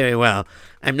not very well.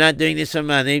 I'm not doing this for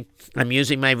money. I'm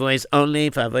using my voice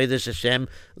only for avodas Hashem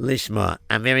lishma.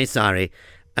 I'm very sorry.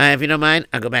 If you don't mind,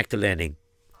 I'll go back to learning.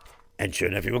 And sure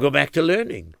enough, you will go back to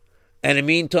learning. And in the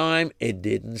meantime, it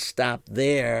didn't stop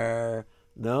there.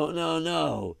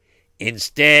 No.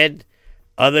 Instead,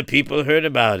 other people heard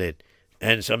about it.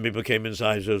 And some people came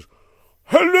inside and says,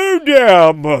 "Hello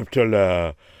there,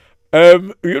 Murtala.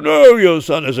 Your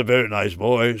son has a very nice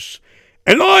voice.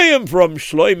 And I am from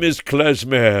Shloimeh's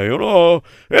klezmer,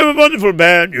 We have a wonderful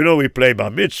band, we play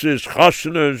bar mitzvahs,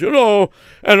 chasanas,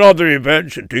 and other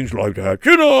events and things like that,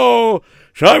 So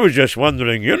I was just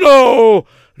wondering,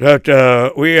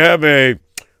 that we have a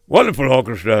wonderful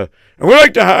orchestra, and we'd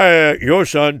like to hire your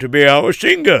son to be our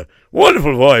singer.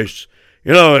 Wonderful voice.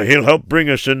 He'll help bring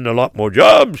us in a lot more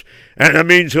jobs, and that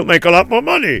means he'll make a lot more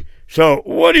money. So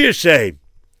what do you say?"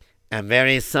 I'm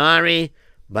very sorry,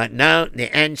 but no,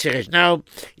 the answer is no.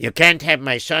 You can't have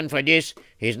my son for this.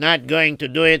 He's not going to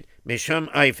do it, mishum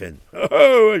oifen.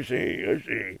 Oh, I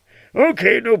see.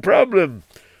 Okay, no problem.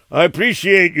 I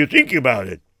appreciate you thinking about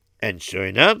it. And sure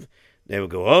enough, they would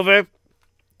go over,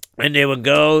 and they would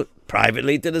go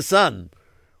privately to the son.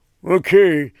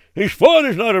 Okay, his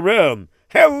father's not around.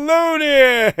 Hello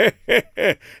there.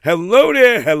 Hello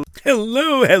there.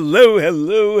 Hello.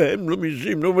 Let me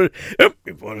see. Nobody.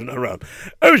 Your father's not around.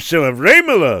 Oh, so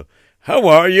Remela, how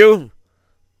are you?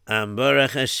 I'm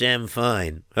Baruch Hashem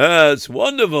fine. That's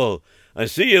wonderful. I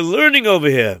see you learning over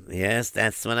here. Yes,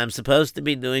 that's what I'm supposed to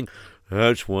be doing.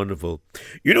 That's wonderful.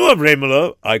 You know what,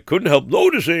 Remela? I couldn't help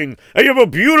noticing you have a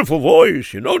beautiful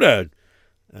voice. You know that?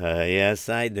 Yes,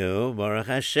 I do. Baruch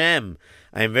Hashem.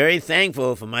 I'm very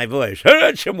thankful for my voice.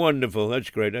 That's wonderful. That's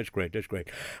great. I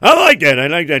like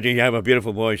that. You have a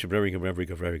beautiful voice. Very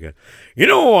good.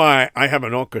 I have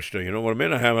an orchestra. You know what I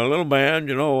mean? I have a little band.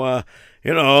 I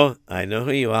know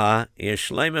who you are. You're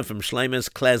Shloimeh from Shloimeh's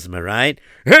klezmer, right?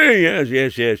 Hey,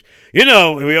 yes.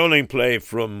 We only play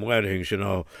from weddings.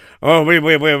 Oh,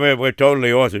 we're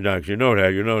totally orthodox. You know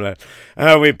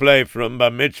that. We play from bar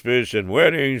mitzvahs and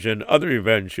weddings and other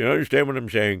events. You understand what I'm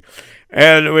saying?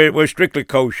 And we're strictly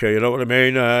kosher. You know what I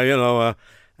mean? I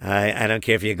don't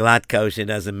care if you're glatt kosher. It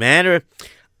doesn't matter.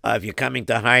 If you're coming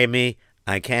to hire me,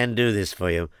 I can do this for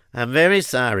you. I'm very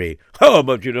sorry. Oh,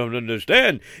 but you don't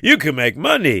understand. You can make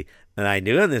money. And I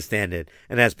do understand it.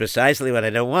 And that's precisely what I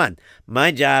don't want.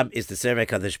 My job is to serve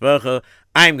HaKadosh Baruch Hu.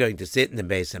 I'm going to sit in the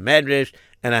base of Medrash,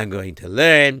 and I'm going to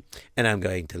learn, and I'm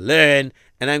going to learn,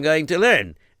 and I'm going to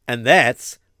learn. And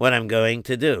that's what I'm going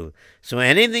to do. So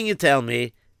anything you tell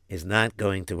me is not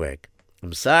going to work.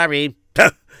 I'm sorry.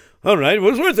 All right, it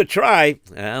was worth a try.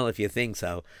 Well, if you think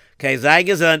so. Okay,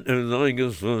 Zygazant.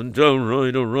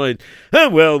 All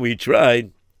right. Well, we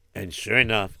tried. And sure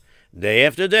enough, day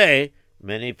after day,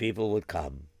 many people would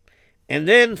come. And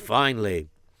then finally,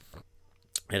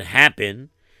 it happened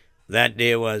that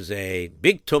there was a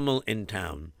big tumult in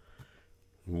town.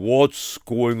 What's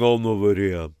going on over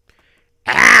here?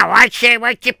 What's your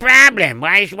problem?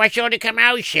 What's all the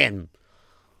commotion?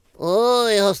 Oh,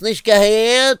 hast nicht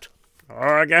gehört?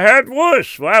 Gehört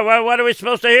was? What are we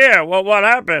supposed to hear? What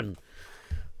happened?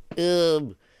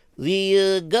 The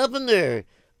governor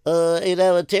in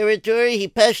our territory, he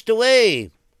passed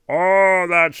away. Oh,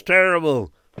 that's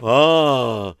terrible.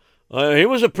 He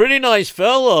was a pretty nice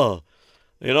fella.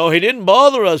 You know, he didn't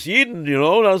bother us eating,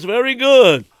 that's very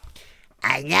good.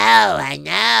 I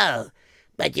know.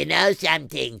 But you know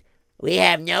something? We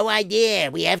have no idea.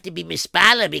 We have to be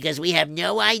mispala because we have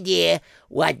no idea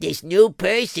what this new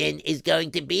person is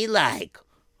going to be like.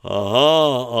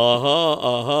 Oh,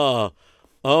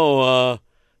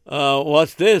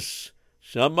 what's this?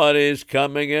 Somebody's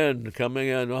coming in.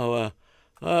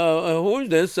 Who's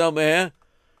this over here?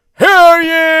 Hear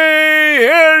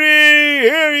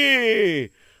ye!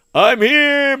 I'm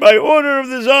here by order of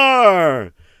the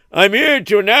Tsar. I'm here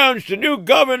to announce the new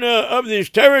governor of this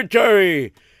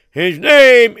territory. His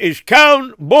name is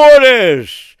Count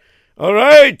Boris. All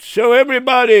right, so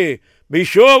everybody, be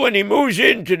sure when he moves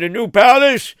into the new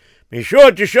palace, be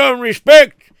sure to show him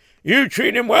respect. You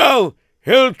treat him well,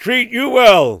 he'll treat you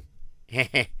well.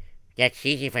 That's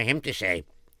easy for him to say.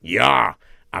 Yeah,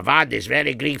 Avad is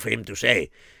very Greek for him to say.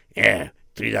 Yeah,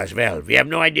 treat us well. We have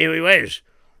no idea who he is.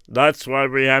 That's why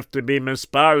we have to be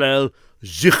mispalel.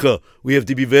 Zicha, we have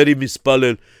to be very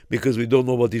mispalel because we don't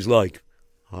know what he's like.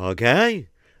 Okay,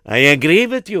 I agree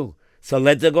with you. So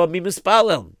let's go be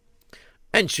mispalel.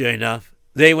 And sure enough,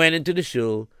 they went into the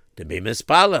shul to be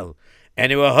mispalel.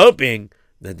 And they were hoping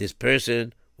that this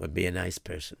person would be a nice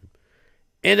person.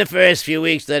 In the first few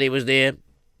weeks that he was there,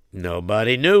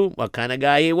 nobody knew what kind of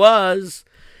guy he was.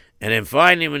 And then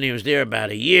finally, when he was there about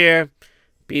a year,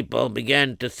 people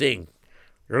began to think,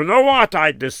 you know what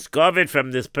I discovered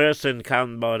from this person,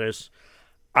 Count Boris?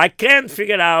 I can't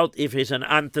figure out if he's an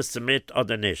anti-Semit or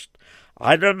not.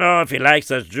 I don't know if he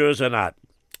likes us Jews or not.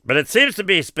 But it seems to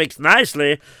be he speaks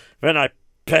nicely when I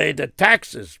pay the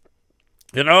taxes.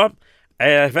 Very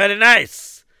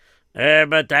nice.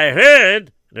 But I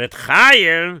heard that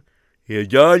Chaim... You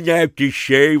don't have to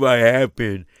say what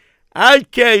happened. I'll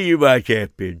tell you what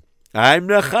happened. I'm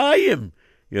the Chaim.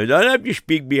 You don't have to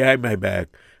speak behind my back.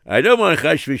 I don't want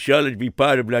Chash V'Shalom to be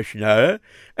part of Lashon Hara,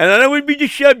 and I don't want to be the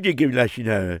subject of Lashon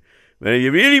Hara. But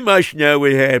you really must know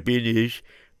what happened is,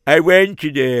 I went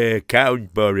to the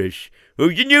Count Boris,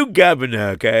 who's the new governor,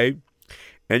 okay?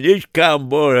 And this Count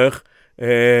Boris,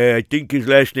 I think his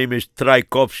last name is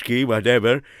Traikovsky,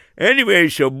 whatever. Anyway,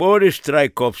 so Boris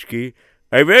Traikovsky,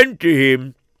 I went to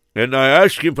him, and I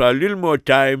asked him for a little more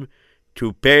time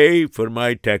to pay for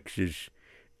my taxes.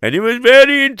 And he was a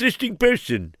very interesting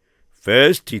person.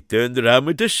 First, he turned around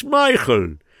with a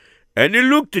smile, and he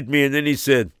looked at me, and then he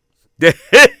said,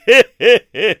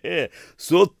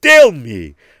 so tell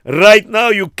me, right now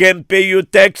you can't pay your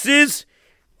taxes?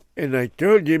 And I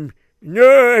told him,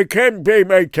 no, I can't pay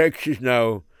my taxes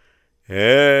now.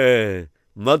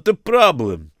 Not a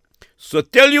problem. So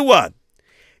tell you what,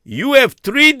 you have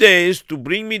 3 days to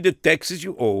bring me the taxes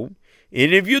you owe,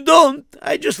 and if you don't,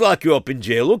 I just lock you up in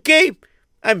jail, okay?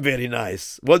 I'm very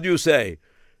nice. What do you say?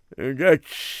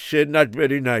 That's not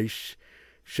very nice.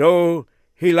 So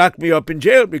he locked me up in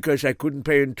jail because I couldn't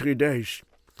pay in 3 days.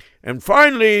 And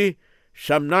finally,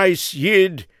 some nice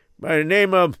yid by the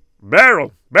name of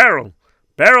Beryl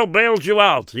bailed you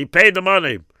out. He paid the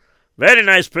money. Very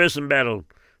nice person, Beryl.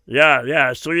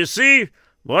 Yeah. So you see,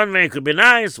 one way could be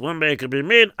nice, one way could be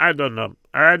mean. I don't know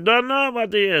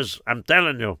what he is. I'm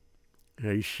telling you.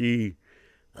 I see.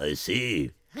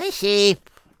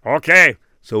 Okay.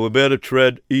 So we better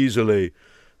tread easily.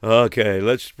 Okay,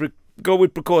 let's go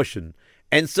with precaution.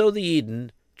 And so the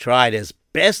Eden tried as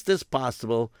best as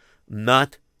possible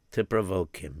not to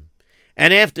provoke him.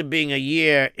 And after being a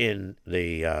year in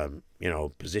the,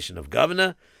 position of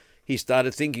governor, he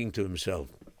started thinking to himself,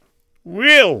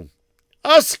 Will,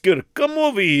 Oscar, come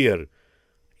over here.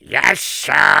 Yes,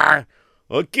 sir.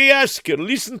 Okay, Oscar,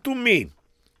 listen to me.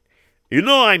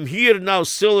 I'm here now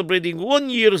celebrating 1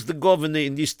 year as the governor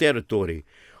in this territory.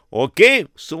 Okay?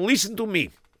 So listen to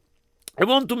me. I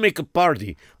want to make a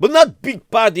party, but not big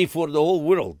party for the whole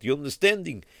world. You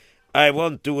understanding? I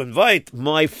want to invite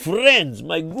my friends,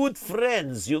 my good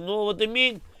friends. You know what I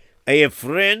mean? I have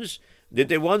friends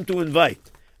that I want to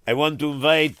invite. I want to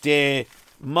invite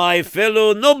my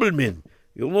fellow noblemen.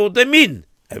 You know what I mean?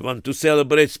 I want to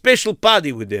celebrate a special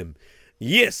party with them.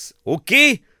 Yes,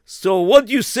 okay? So what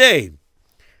do you say?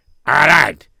 All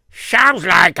right. Sounds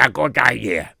like a good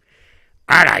idea.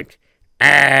 All right.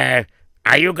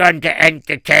 Are you going to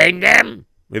entertain them?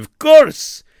 Of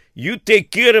course. You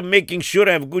take care of making sure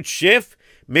I have a good chef,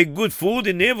 make good food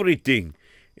and everything.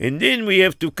 And then we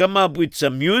have to come up with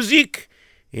some music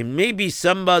and maybe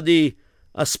somebody,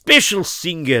 a special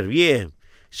singer, yeah.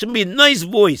 Somebody nice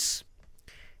voice.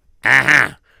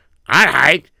 Uh-huh. All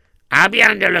right. I'll be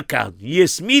on the lookout.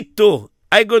 Yes, me too.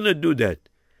 I gonna do that.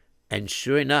 And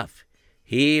sure enough,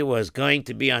 he was going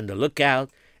to be on the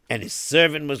lookout, and his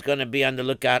servant was going to be on the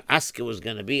lookout. Oscar was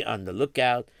going to be on the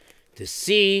lookout to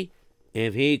see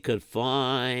if he could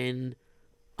find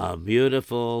a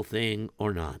beautiful thing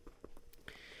or not.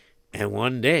 And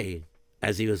one day,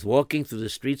 as he was walking through the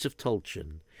streets of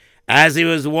Tulchin,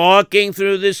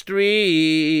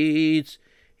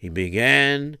 he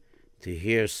began to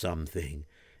hear something.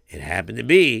 It happened to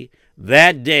be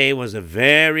that day was a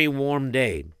very warm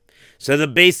day. So the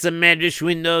Beis HaMedrash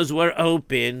windows were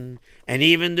open, and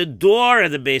even the door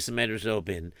of the Beis HaMedrash was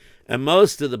open. And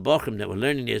most of the Bochum that were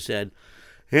learning there said,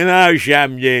 you know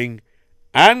something,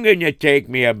 I'm going to take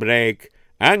me a break.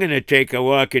 I'm going to take a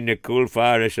walk in the cool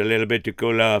forest a little bit to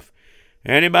cool off.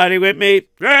 Anybody with me?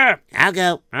 I'll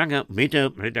go. Me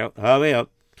too. Hurry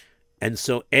up. And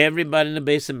so everybody in the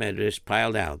Beis HaMedrash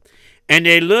piled out. And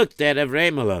they looked at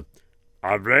Avremela.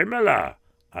 Avremela,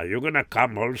 are you going to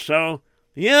come also?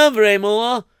 Yeah,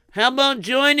 Avremela, how about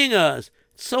joining us?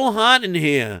 It's so hot in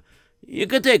here. You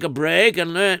could take a break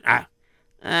and learn.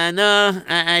 No,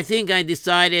 I think I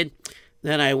decided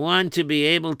that I want to be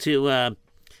able to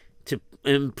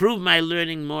improve my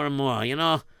learning more and more. You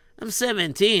know, I'm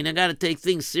 17. I got to take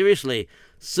things seriously.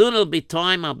 Soon it'll be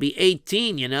time I'll be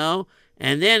 18, you know,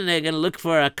 and then they're going to look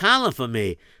for a collar for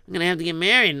me. I'm going to have to get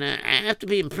married, and I have to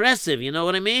be impressive, you know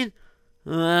what I mean?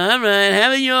 All right,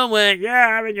 have it your way.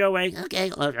 Yeah, have it your way.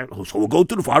 Okay. So we'll go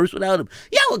to the forest without him.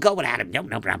 Yeah, we'll go without him.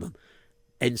 No problem.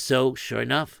 And so, sure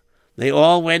enough, they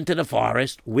all went to the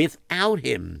forest without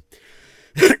him.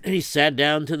 He sat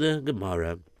down to the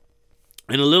Gemara,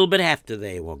 and a little bit after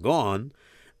they were gone,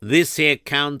 this here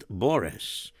Count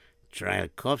Boris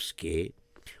Tchaikovsky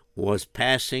was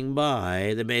passing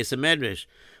by the Beis HaMedrash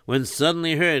when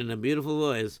suddenly heard in a beautiful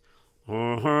voice,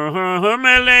 Lav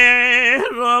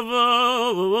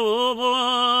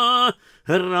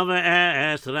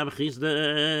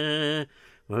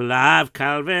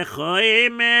kal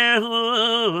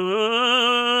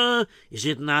v'choimehu. Is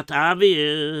it not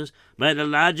obvious by the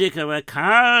logic of a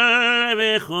kal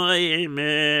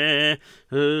v'choime?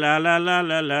 La la la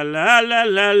la la la la la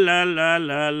la la la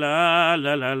la la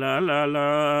la la la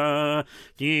la.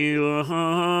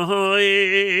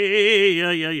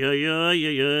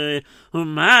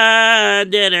 Ma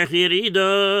derech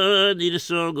yirido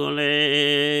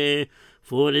nirsogole.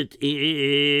 For it,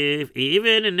 if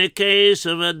even in the case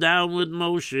of a downward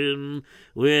motion,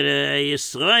 where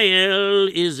Israel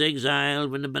is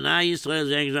exiled, when the Bnei Israel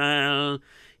is exiled,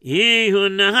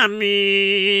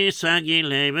 Ihunami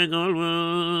sagile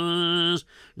begolvus,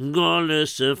 Gol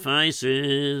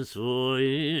suffices for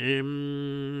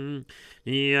him.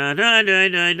 Yada da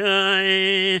da da,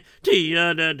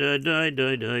 yada da da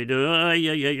da da da,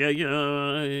 ya.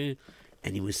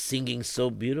 And he was singing so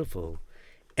beautiful.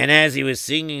 And as he was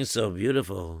singing so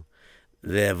beautiful,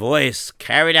 their voice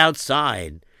carried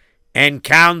outside, and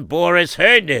Count Boris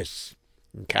heard this.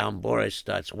 And Count Boris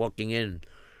starts walking in.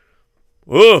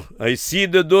 Oh, I see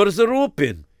the doors are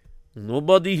open.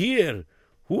 Nobody here.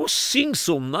 Who sings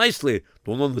so nicely?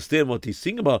 Don't understand what he's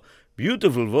singing about.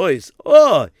 Beautiful voice.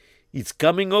 Oh, it's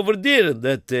coming over there,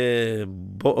 that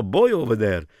boy over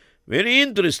there. Very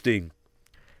interesting.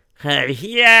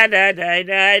 Ya da da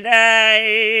da da,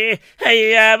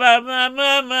 ya ba ma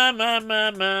ma ma ma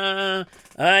ma ma,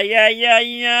 ya ya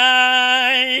ya,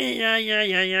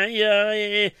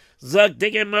 sag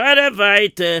die Gemara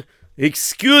weiter.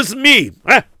 Excuse me.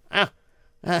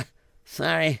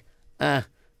 Sorry. Hi.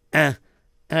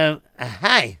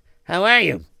 How are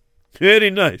you?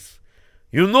 Very nice.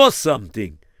 You know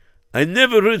something? I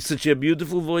never heard such a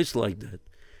beautiful voice like that.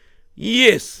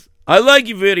 Yes, I like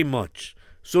you very much.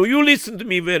 So you listen to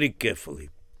me very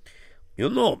carefully. You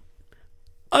know,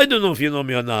 I don't know if you know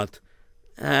me or not.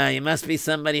 You must be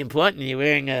somebody important. You're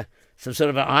wearing some sort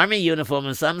of an army uniform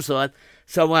of some sort.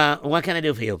 So what can I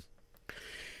do for you?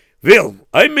 Well,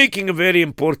 I'm making a very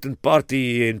important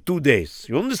party in 2 days.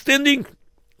 You understanding?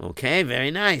 Okay, very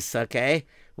nice. Okay.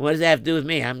 What does that have to do with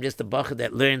me? I'm just a bacher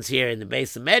that learns here in the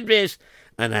Beis HaMedrash,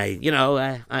 and I'm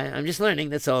just learning,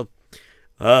 that's all.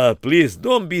 Please,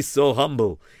 don't be so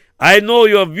humble. I know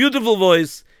you have a beautiful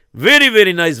voice, very,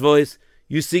 very nice voice.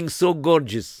 You sing so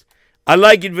gorgeous. I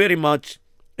like it very much,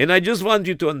 and I just want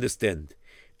you to understand.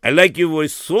 I like your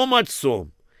voice so much so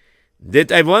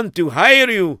that I want to hire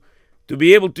you to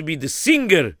be able to be the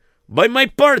singer by my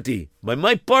party. By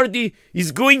my party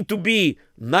is going to be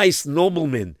nice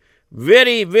noblemen,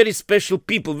 very, very special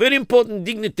people, very important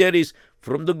dignitaries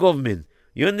from the government.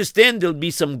 You understand? There'll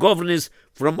be some governors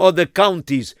from other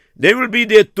counties. They will be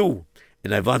there too.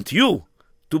 And I want you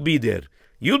to be there.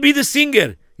 You'll be the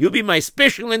singer. You'll be my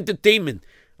special entertainment.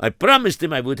 I promised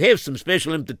them I would have some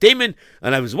special entertainment,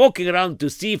 and I was walking around to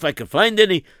see if I could find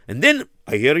any, and then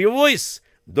I hear your voice.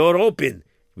 Door open.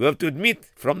 You have to admit,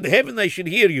 from the heaven I should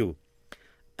hear you.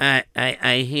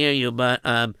 I hear you, but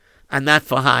I'm not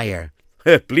for hire.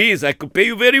 Please, I could pay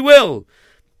you very well.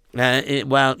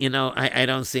 Well, I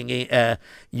don't sing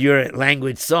Your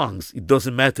language songs. It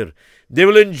doesn't matter. They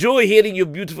will enjoy hearing your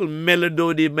beautiful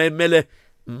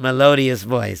melodious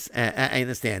voice. I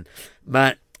understand.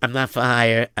 But I'm not for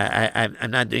hire.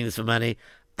 I'm not doing this for money.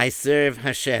 I serve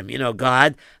Hashem.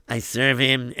 God. I serve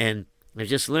Him, and I'm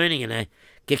just learning, and I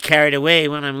get carried away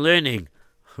when I'm learning.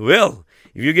 Well,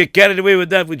 if you get carried away with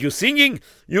that, with your singing,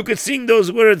 you could sing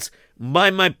those words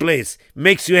by my place.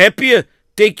 Makes you happier?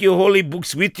 Take your holy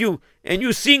books with you, and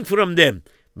you sing from them.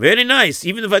 Very nice.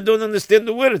 Even if I don't understand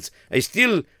the words, I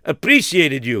still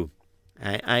appreciated you.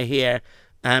 I hear,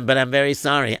 but I'm very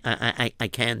sorry. I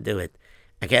can't do it.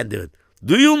 I can't do it.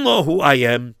 Do you know who I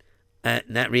am?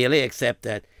 Not really, except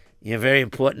that you're a very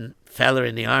important fella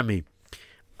in the army.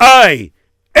 I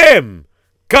am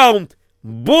Count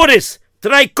Boris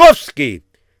Tchaikovsky.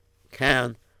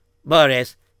 Count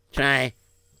Boris Tchaikovsky.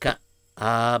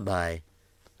 Oh, boy.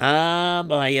 Oh,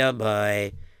 boy, oh,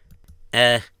 boy.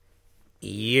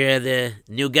 You're the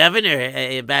new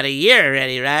governor about a year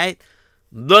already, right?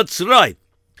 That's right.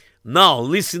 Now,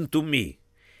 listen to me.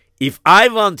 If I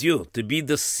want you to be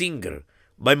the singer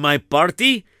by my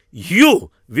party,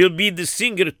 you will be the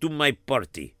singer to my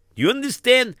party. You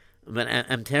understand? But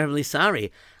I'm terribly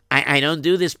sorry. I don't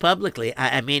do this publicly.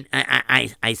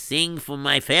 I sing for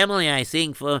my family. I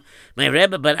sing for my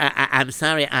Rebbe, but I'm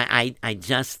sorry. I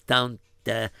just don't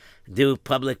do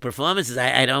public performances.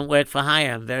 I don't work for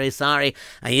hire. I'm very sorry.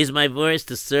 I use my voice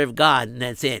to serve God, and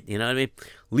that's it. You know what I mean?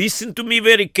 Listen to me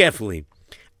very carefully.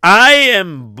 I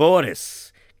am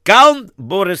Boris, Count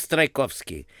Boris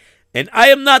Tchaikovsky, and I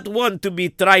am not one to be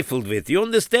trifled with. You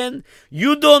understand?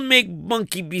 You don't make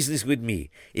monkey business with me.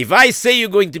 If I say you're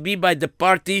going to be by the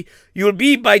party, you'll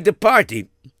be by the party.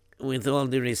 With all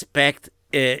due respect,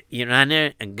 Your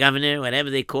Honor, Governor, whatever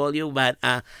they call you, but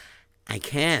I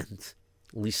can't.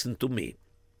 Listen to me.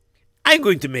 I'm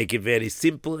going to make it very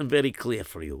simple and very clear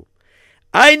for you.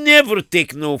 I never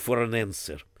take no for an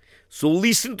answer. So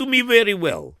listen to me very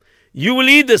well. You will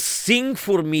either sing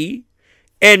for me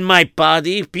and my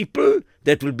party people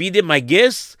that will be there, my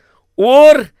guests,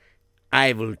 or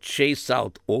I will chase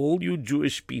out all you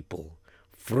Jewish people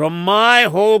from my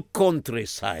whole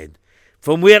countryside,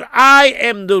 from where I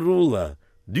am the ruler.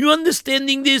 Do you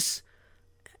understanding this?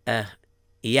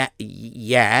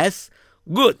 Yes.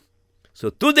 Good. So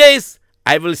 2 days,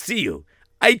 I will see you.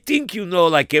 I think you know,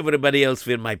 like everybody else,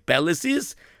 where my palace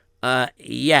is.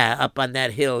 Yeah, up on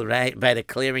that hill, right? By the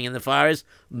clearing in the forest?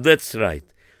 That's right.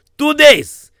 2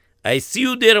 days. I see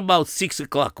you there about 6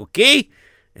 o'clock, okay?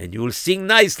 And you will sing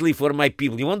nicely for my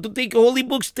people. You want to take your holy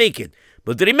books? Take it.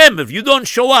 But remember, if you don't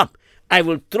show up, I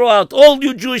will throw out all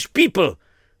you Jewish people.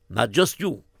 Not just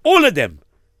you. All of them.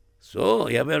 So,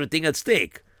 you have everything at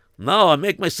stake. Now, I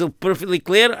make myself perfectly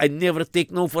clear. I never take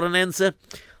no for an answer.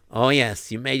 Oh,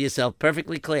 yes, you made yourself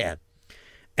perfectly clear.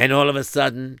 And all of a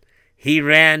sudden, he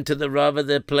ran to the Rav of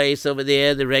the place over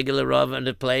there, the regular Rav of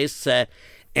the place,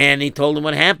 and he told him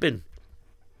what happened.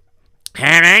 All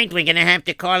right, we're going to have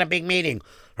to call a big meeting.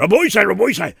 Rabbi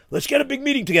Shai, let's get a big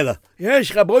meeting together.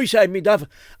 Yes, Rabbi Shai,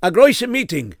 a große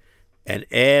meeting. And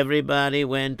everybody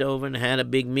went over and had a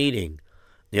big meeting.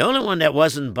 The only one that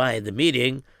wasn't by the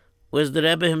meeting was the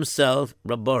Rebbe himself,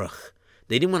 Reb Baruch.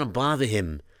 They didn't want to bother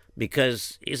him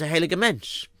because he's a heilige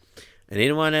mensch. And they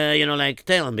didn't want to,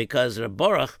 tell him because Reb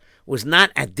Baruch was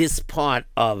not at this part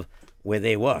of where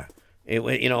they were.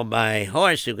 By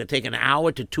horse, it could take an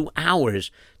hour to 2 hours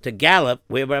to gallop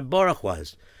where Reb Baruch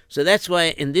was. So that's why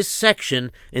in this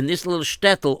section, in this little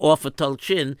shtetl off of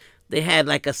Tolchin, they had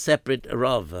like a separate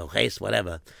Rav, or Ches,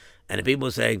 whatever. And the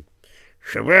people say,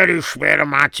 Very schwer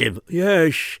matziv.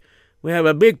 Yes, we have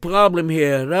a big problem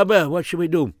here. Rabbi, what should we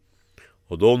do?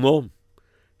 I don't know.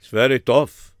 It's very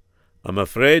tough. I'm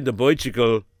afraid the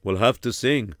bicycle will have to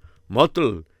sing.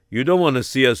 Mottel, you don't want to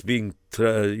see us being,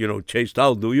 chased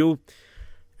out, do you?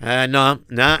 No,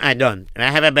 I don't.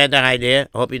 I have a better idea.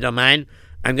 Hope you don't mind.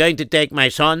 I'm going to take my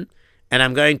son, and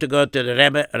I'm going to go to the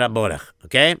Rebbe Reb Baruch.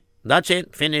 Okay? That's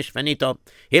it. Finish. Finito.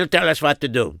 He'll tell us what to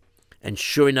do. And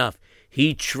sure enough,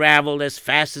 he traveled as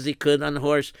fast as he could on the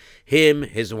horse. Him,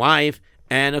 his wife,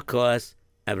 and, of course,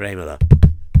 Avraham.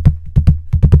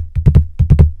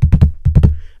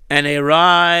 And they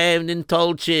arrived in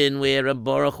Tolchin, where Reb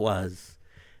Baruch was.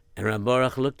 And Reb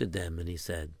Baruch looked at them and he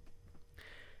said,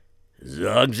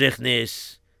 Zog sich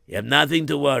nicht. You have nothing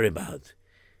to worry about.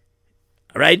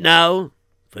 Right now,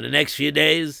 for the next few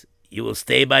days, you will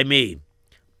stay by me.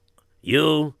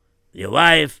 You, your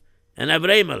wife, and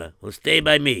Avremele will stay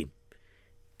by me.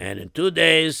 And in 2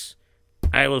 days,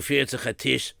 I will fear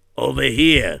Tzachatish over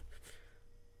here,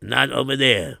 not over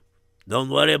there. Don't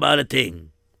worry about a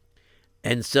thing.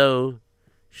 And so,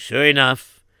 sure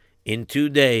enough, in 2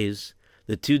 days,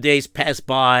 the 2 days passed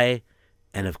by,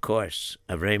 and of course,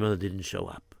 Avremele didn't show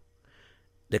up.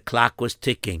 The clock was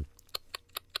ticking.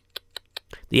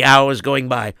 The hours going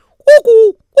by.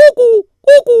 Cuckoo, cuckoo,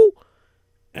 cuckoo.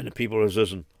 And the people were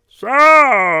listening.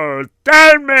 So,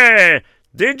 tell me,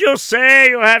 did you say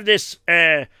you have this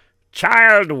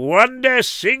child wonder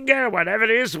singer, whatever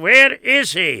it is? Where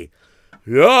is he?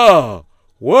 Yeah,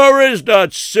 where is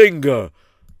that singer?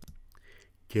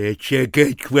 That's a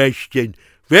good question.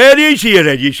 Where is he?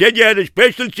 And you said you had a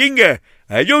special singer.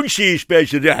 I don't see a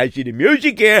special. I see the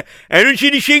music here. I don't see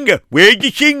the singer. Where's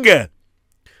the singer?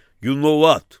 You know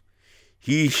what?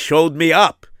 He showed me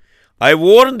up. I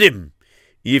warned him.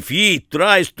 If he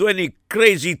tries to any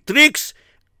crazy tricks,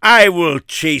 I will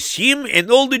chase him and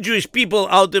all the Jewish people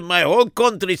out of my whole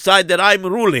countryside that I'm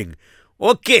ruling.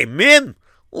 Okay, man,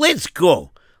 let's go.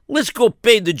 Let's go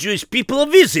pay the Jewish people a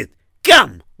visit.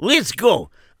 Come, let's go.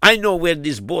 I know where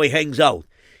this boy hangs out.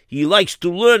 He likes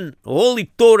to learn Holy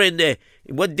Torah and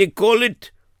what they call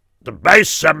it? The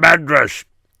Beis HaMedrash.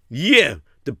 Yeah,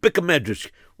 the Beit HaMedrash.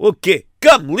 Okay,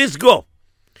 come, let's go.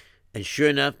 And sure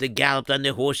enough, they galloped on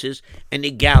their horses, and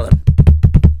they galloped.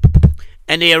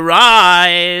 And they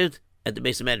arrived at the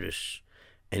Beis HaMedrash.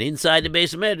 And inside the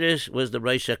Beis HaMedrash was the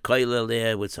Rosh HaKollel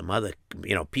there with some other,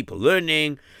 people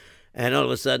learning. And all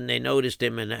of a sudden, they noticed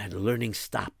him, and the learning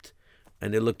stopped.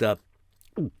 And they looked up.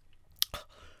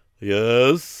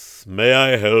 Yes, may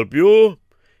I help you?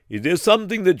 Is there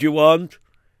something that you want?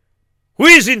 Who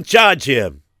is in charge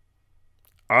here?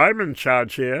 I'm in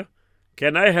charge here.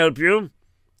 Can I help you?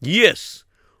 Yes.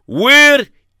 Where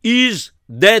is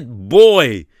that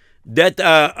boy? That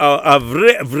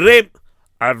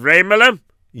Avremele?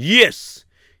 Yes.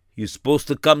 He's supposed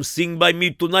to come sing by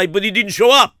me tonight, but he didn't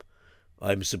show up.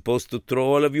 I'm supposed to throw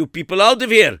all of you people out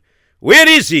of here. Where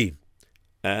is he?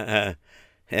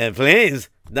 Please,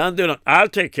 don't do that. I'll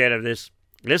take care of this.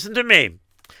 Listen to me.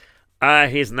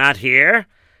 He's not here.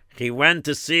 He went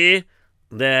to see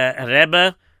the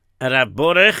Rebbe Reb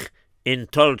Baruch in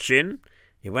Tolchin.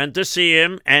 He went to see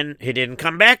him, and he didn't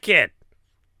come back yet.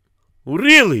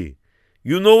 Really?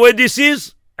 You know where this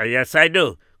is? Yes, I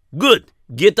do. Good.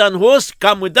 Get on horse,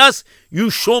 come with us. You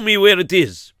show me where it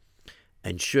is.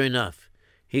 And sure enough,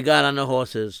 he got on the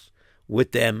horses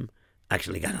with them.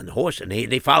 Actually got on the horse, and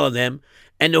they followed them.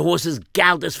 And the horses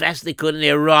galloped as fast as they could, and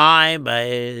they arrived by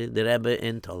the Rebbe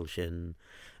in Tolshin.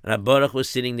 Reb Baruch was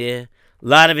sitting there. A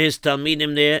lot of his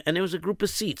Talmidim there, and there was a group of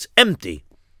seats, empty.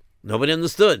 Nobody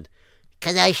understood.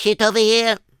 Can I sit over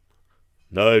here?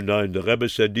 No, the Rebbe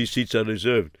said these seats are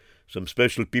reserved. Some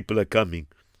special people are coming.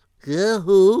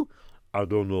 Who? I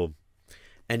don't know.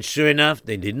 And sure enough,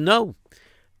 they didn't know.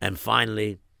 And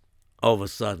finally, all of a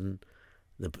sudden,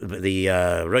 the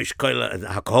Rosh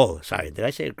HaKollel, sorry, did I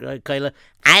say Kollel?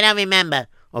 I don't remember.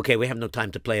 Okay, we have no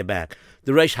time to play it back.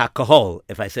 The Rosh HaKollel.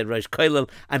 If I said Rosh Kollel,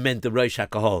 I meant the Rosh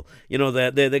HaKollel.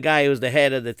 The guy who's the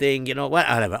head of the thing.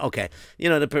 Whatever. Okay.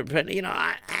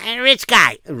 Rich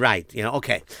guy. Right.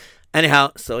 Okay.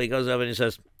 Anyhow, so he goes over and he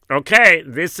says, Okay,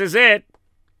 this is it.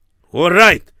 all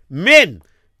right, men,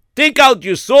 take out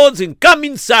your swords and come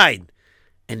inside.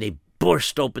 And they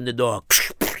burst open the door.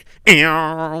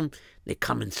 They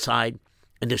come inside,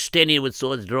 and they're standing there with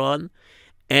swords drawn.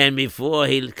 And before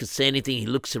he could say anything, he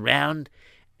looks around,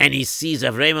 and he sees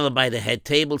Avremele by the head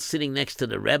table sitting next to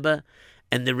the Rebbe.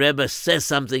 And the Rebbe says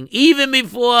something even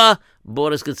before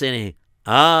Boris could say anything.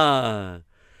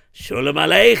 Shalom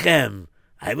Aleichem.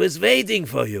 I was waiting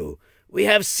for you. We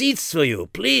have seats for you.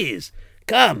 Please,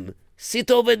 come,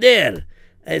 sit over there.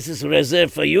 This is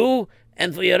reserved for you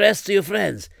and for your rest of your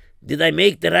friends. Did I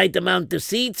make the right amount of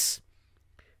seats?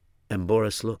 And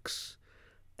Boris looks,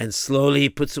 and slowly he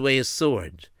puts away his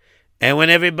sword. And when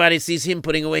everybody sees him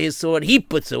putting away his sword, he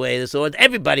puts away the sword.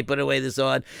 Everybody put away the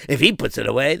sword. If he puts it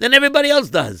away, then everybody else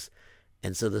does.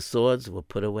 And so the swords were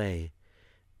put away.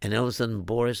 And all of a sudden,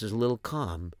 Boris is a little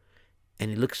calm. And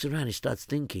he looks around, he starts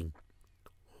thinking,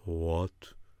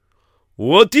 What?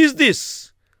 What is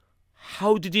this?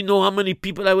 How did he know how many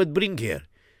people I would bring here?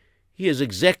 He has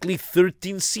exactly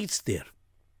 13 seats there.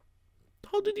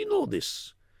 How did he know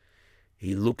this?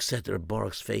 He looks at Reb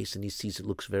Baruch's face, and he sees it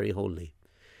looks very holy.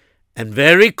 And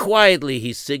very quietly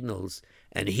he signals,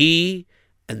 and he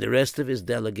and the rest of his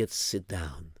delegates sit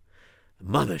down.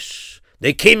 Mamish,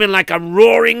 they came in like a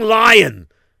roaring lion.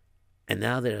 And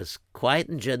now they're as quiet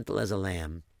and gentle as a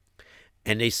lamb.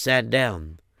 And they sat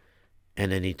down.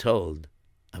 And then he told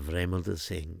Avremel to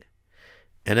sing.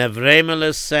 And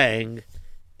Avremel sang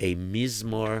a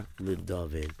Mizmor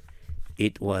LeDavid.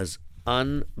 It was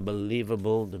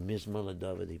unbelievable, the Mizmor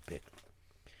LeDavid he picked.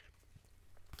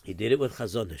 He did it with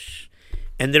Chazon Ish.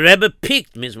 And the Rebbe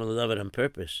picked Mizmor LeDavid on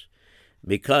purpose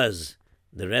because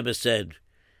the Rebbe said,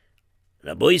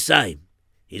 Rabbi Isai,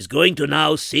 he's going to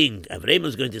now sing. Avremel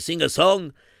is going to sing a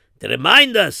song to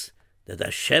remind us that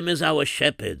Hashem is our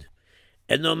shepherd.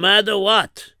 And no matter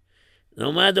what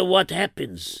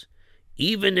happens,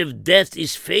 even if death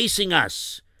is facing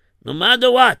us, no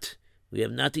matter what, we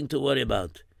have nothing to worry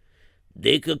about.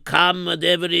 They could come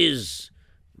whatever it is,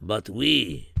 but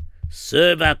we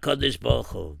serve HaKadosh Baruch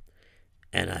Hu,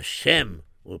 and Hashem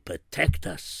will protect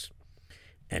us.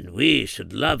 And we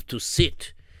should love to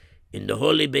sit in the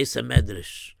holy Beis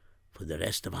HaMedrash for the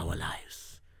rest of our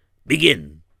lives.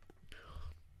 Begin.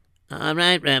 All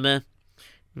right, Rebbe.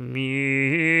 Mizmor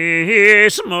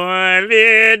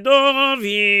LeDavid,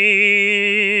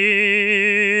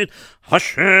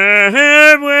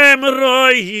 Hashem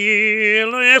Emroi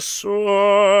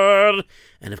Lesor.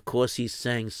 And of course he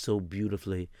sang so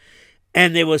beautifully,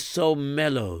 and they were so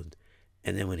mellowed.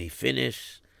 And then when he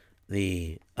finished,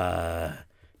 the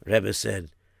Rebbe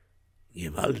said,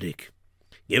 Gewaldig.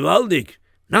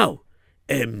 Now,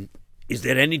 is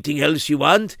there anything else you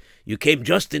want? You came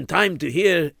just in time to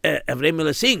hear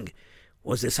Avremel sing.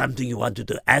 Was there something you wanted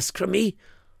to ask from me?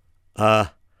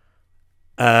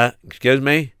 Excuse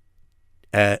me?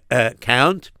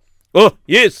 Count? Oh,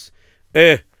 yes.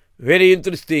 Very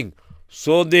interesting.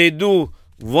 So they do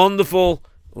wonderful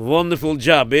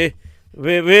job, eh?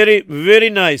 Very, very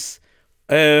nice.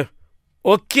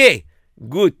 Okay,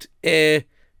 good. You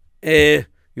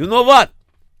know what?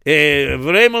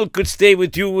 Avremel could stay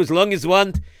with you as long as you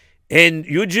want, and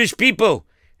you Jewish people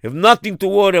have nothing to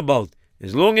worry about.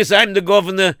 As long as I'm the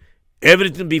governor,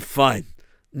 everything will be fine.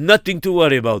 Nothing to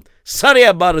worry about. Sorry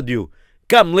I bothered you.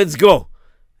 Come, let's go.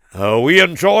 We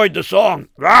enjoyed the song.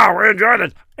 Wow, we enjoyed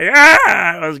it.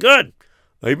 Yeah, it was good.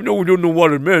 Even though we don't know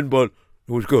what it meant, but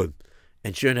it was good.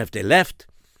 And sure enough, they left,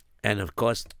 and of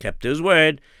course kept his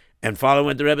word, and followed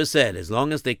what the Rebbe said. As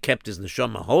long as they kept his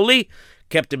neshama holy,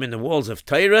 kept him in the walls of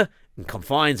Torah, in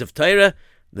confines of Torah,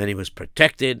 then he was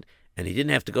protected, and he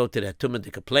didn't have to go to that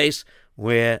Tumatika place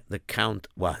where the Count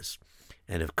was.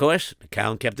 And of course, the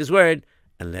Count kept his word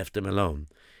and left him alone.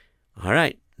 All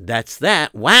right, that's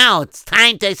that. Wow, it's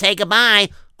time to say goodbye.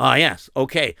 Oh, yes,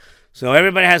 okay. So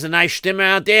everybody has a nice stimmer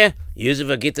out there. Use it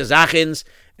for Gitta Zachins,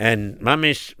 and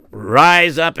Mamish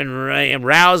rise up and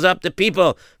rouse up the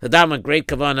people. The Dharma great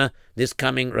Kavanah this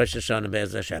coming Rosh Hashanah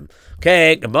Be'ez Hashem.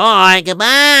 Okay, goodbye.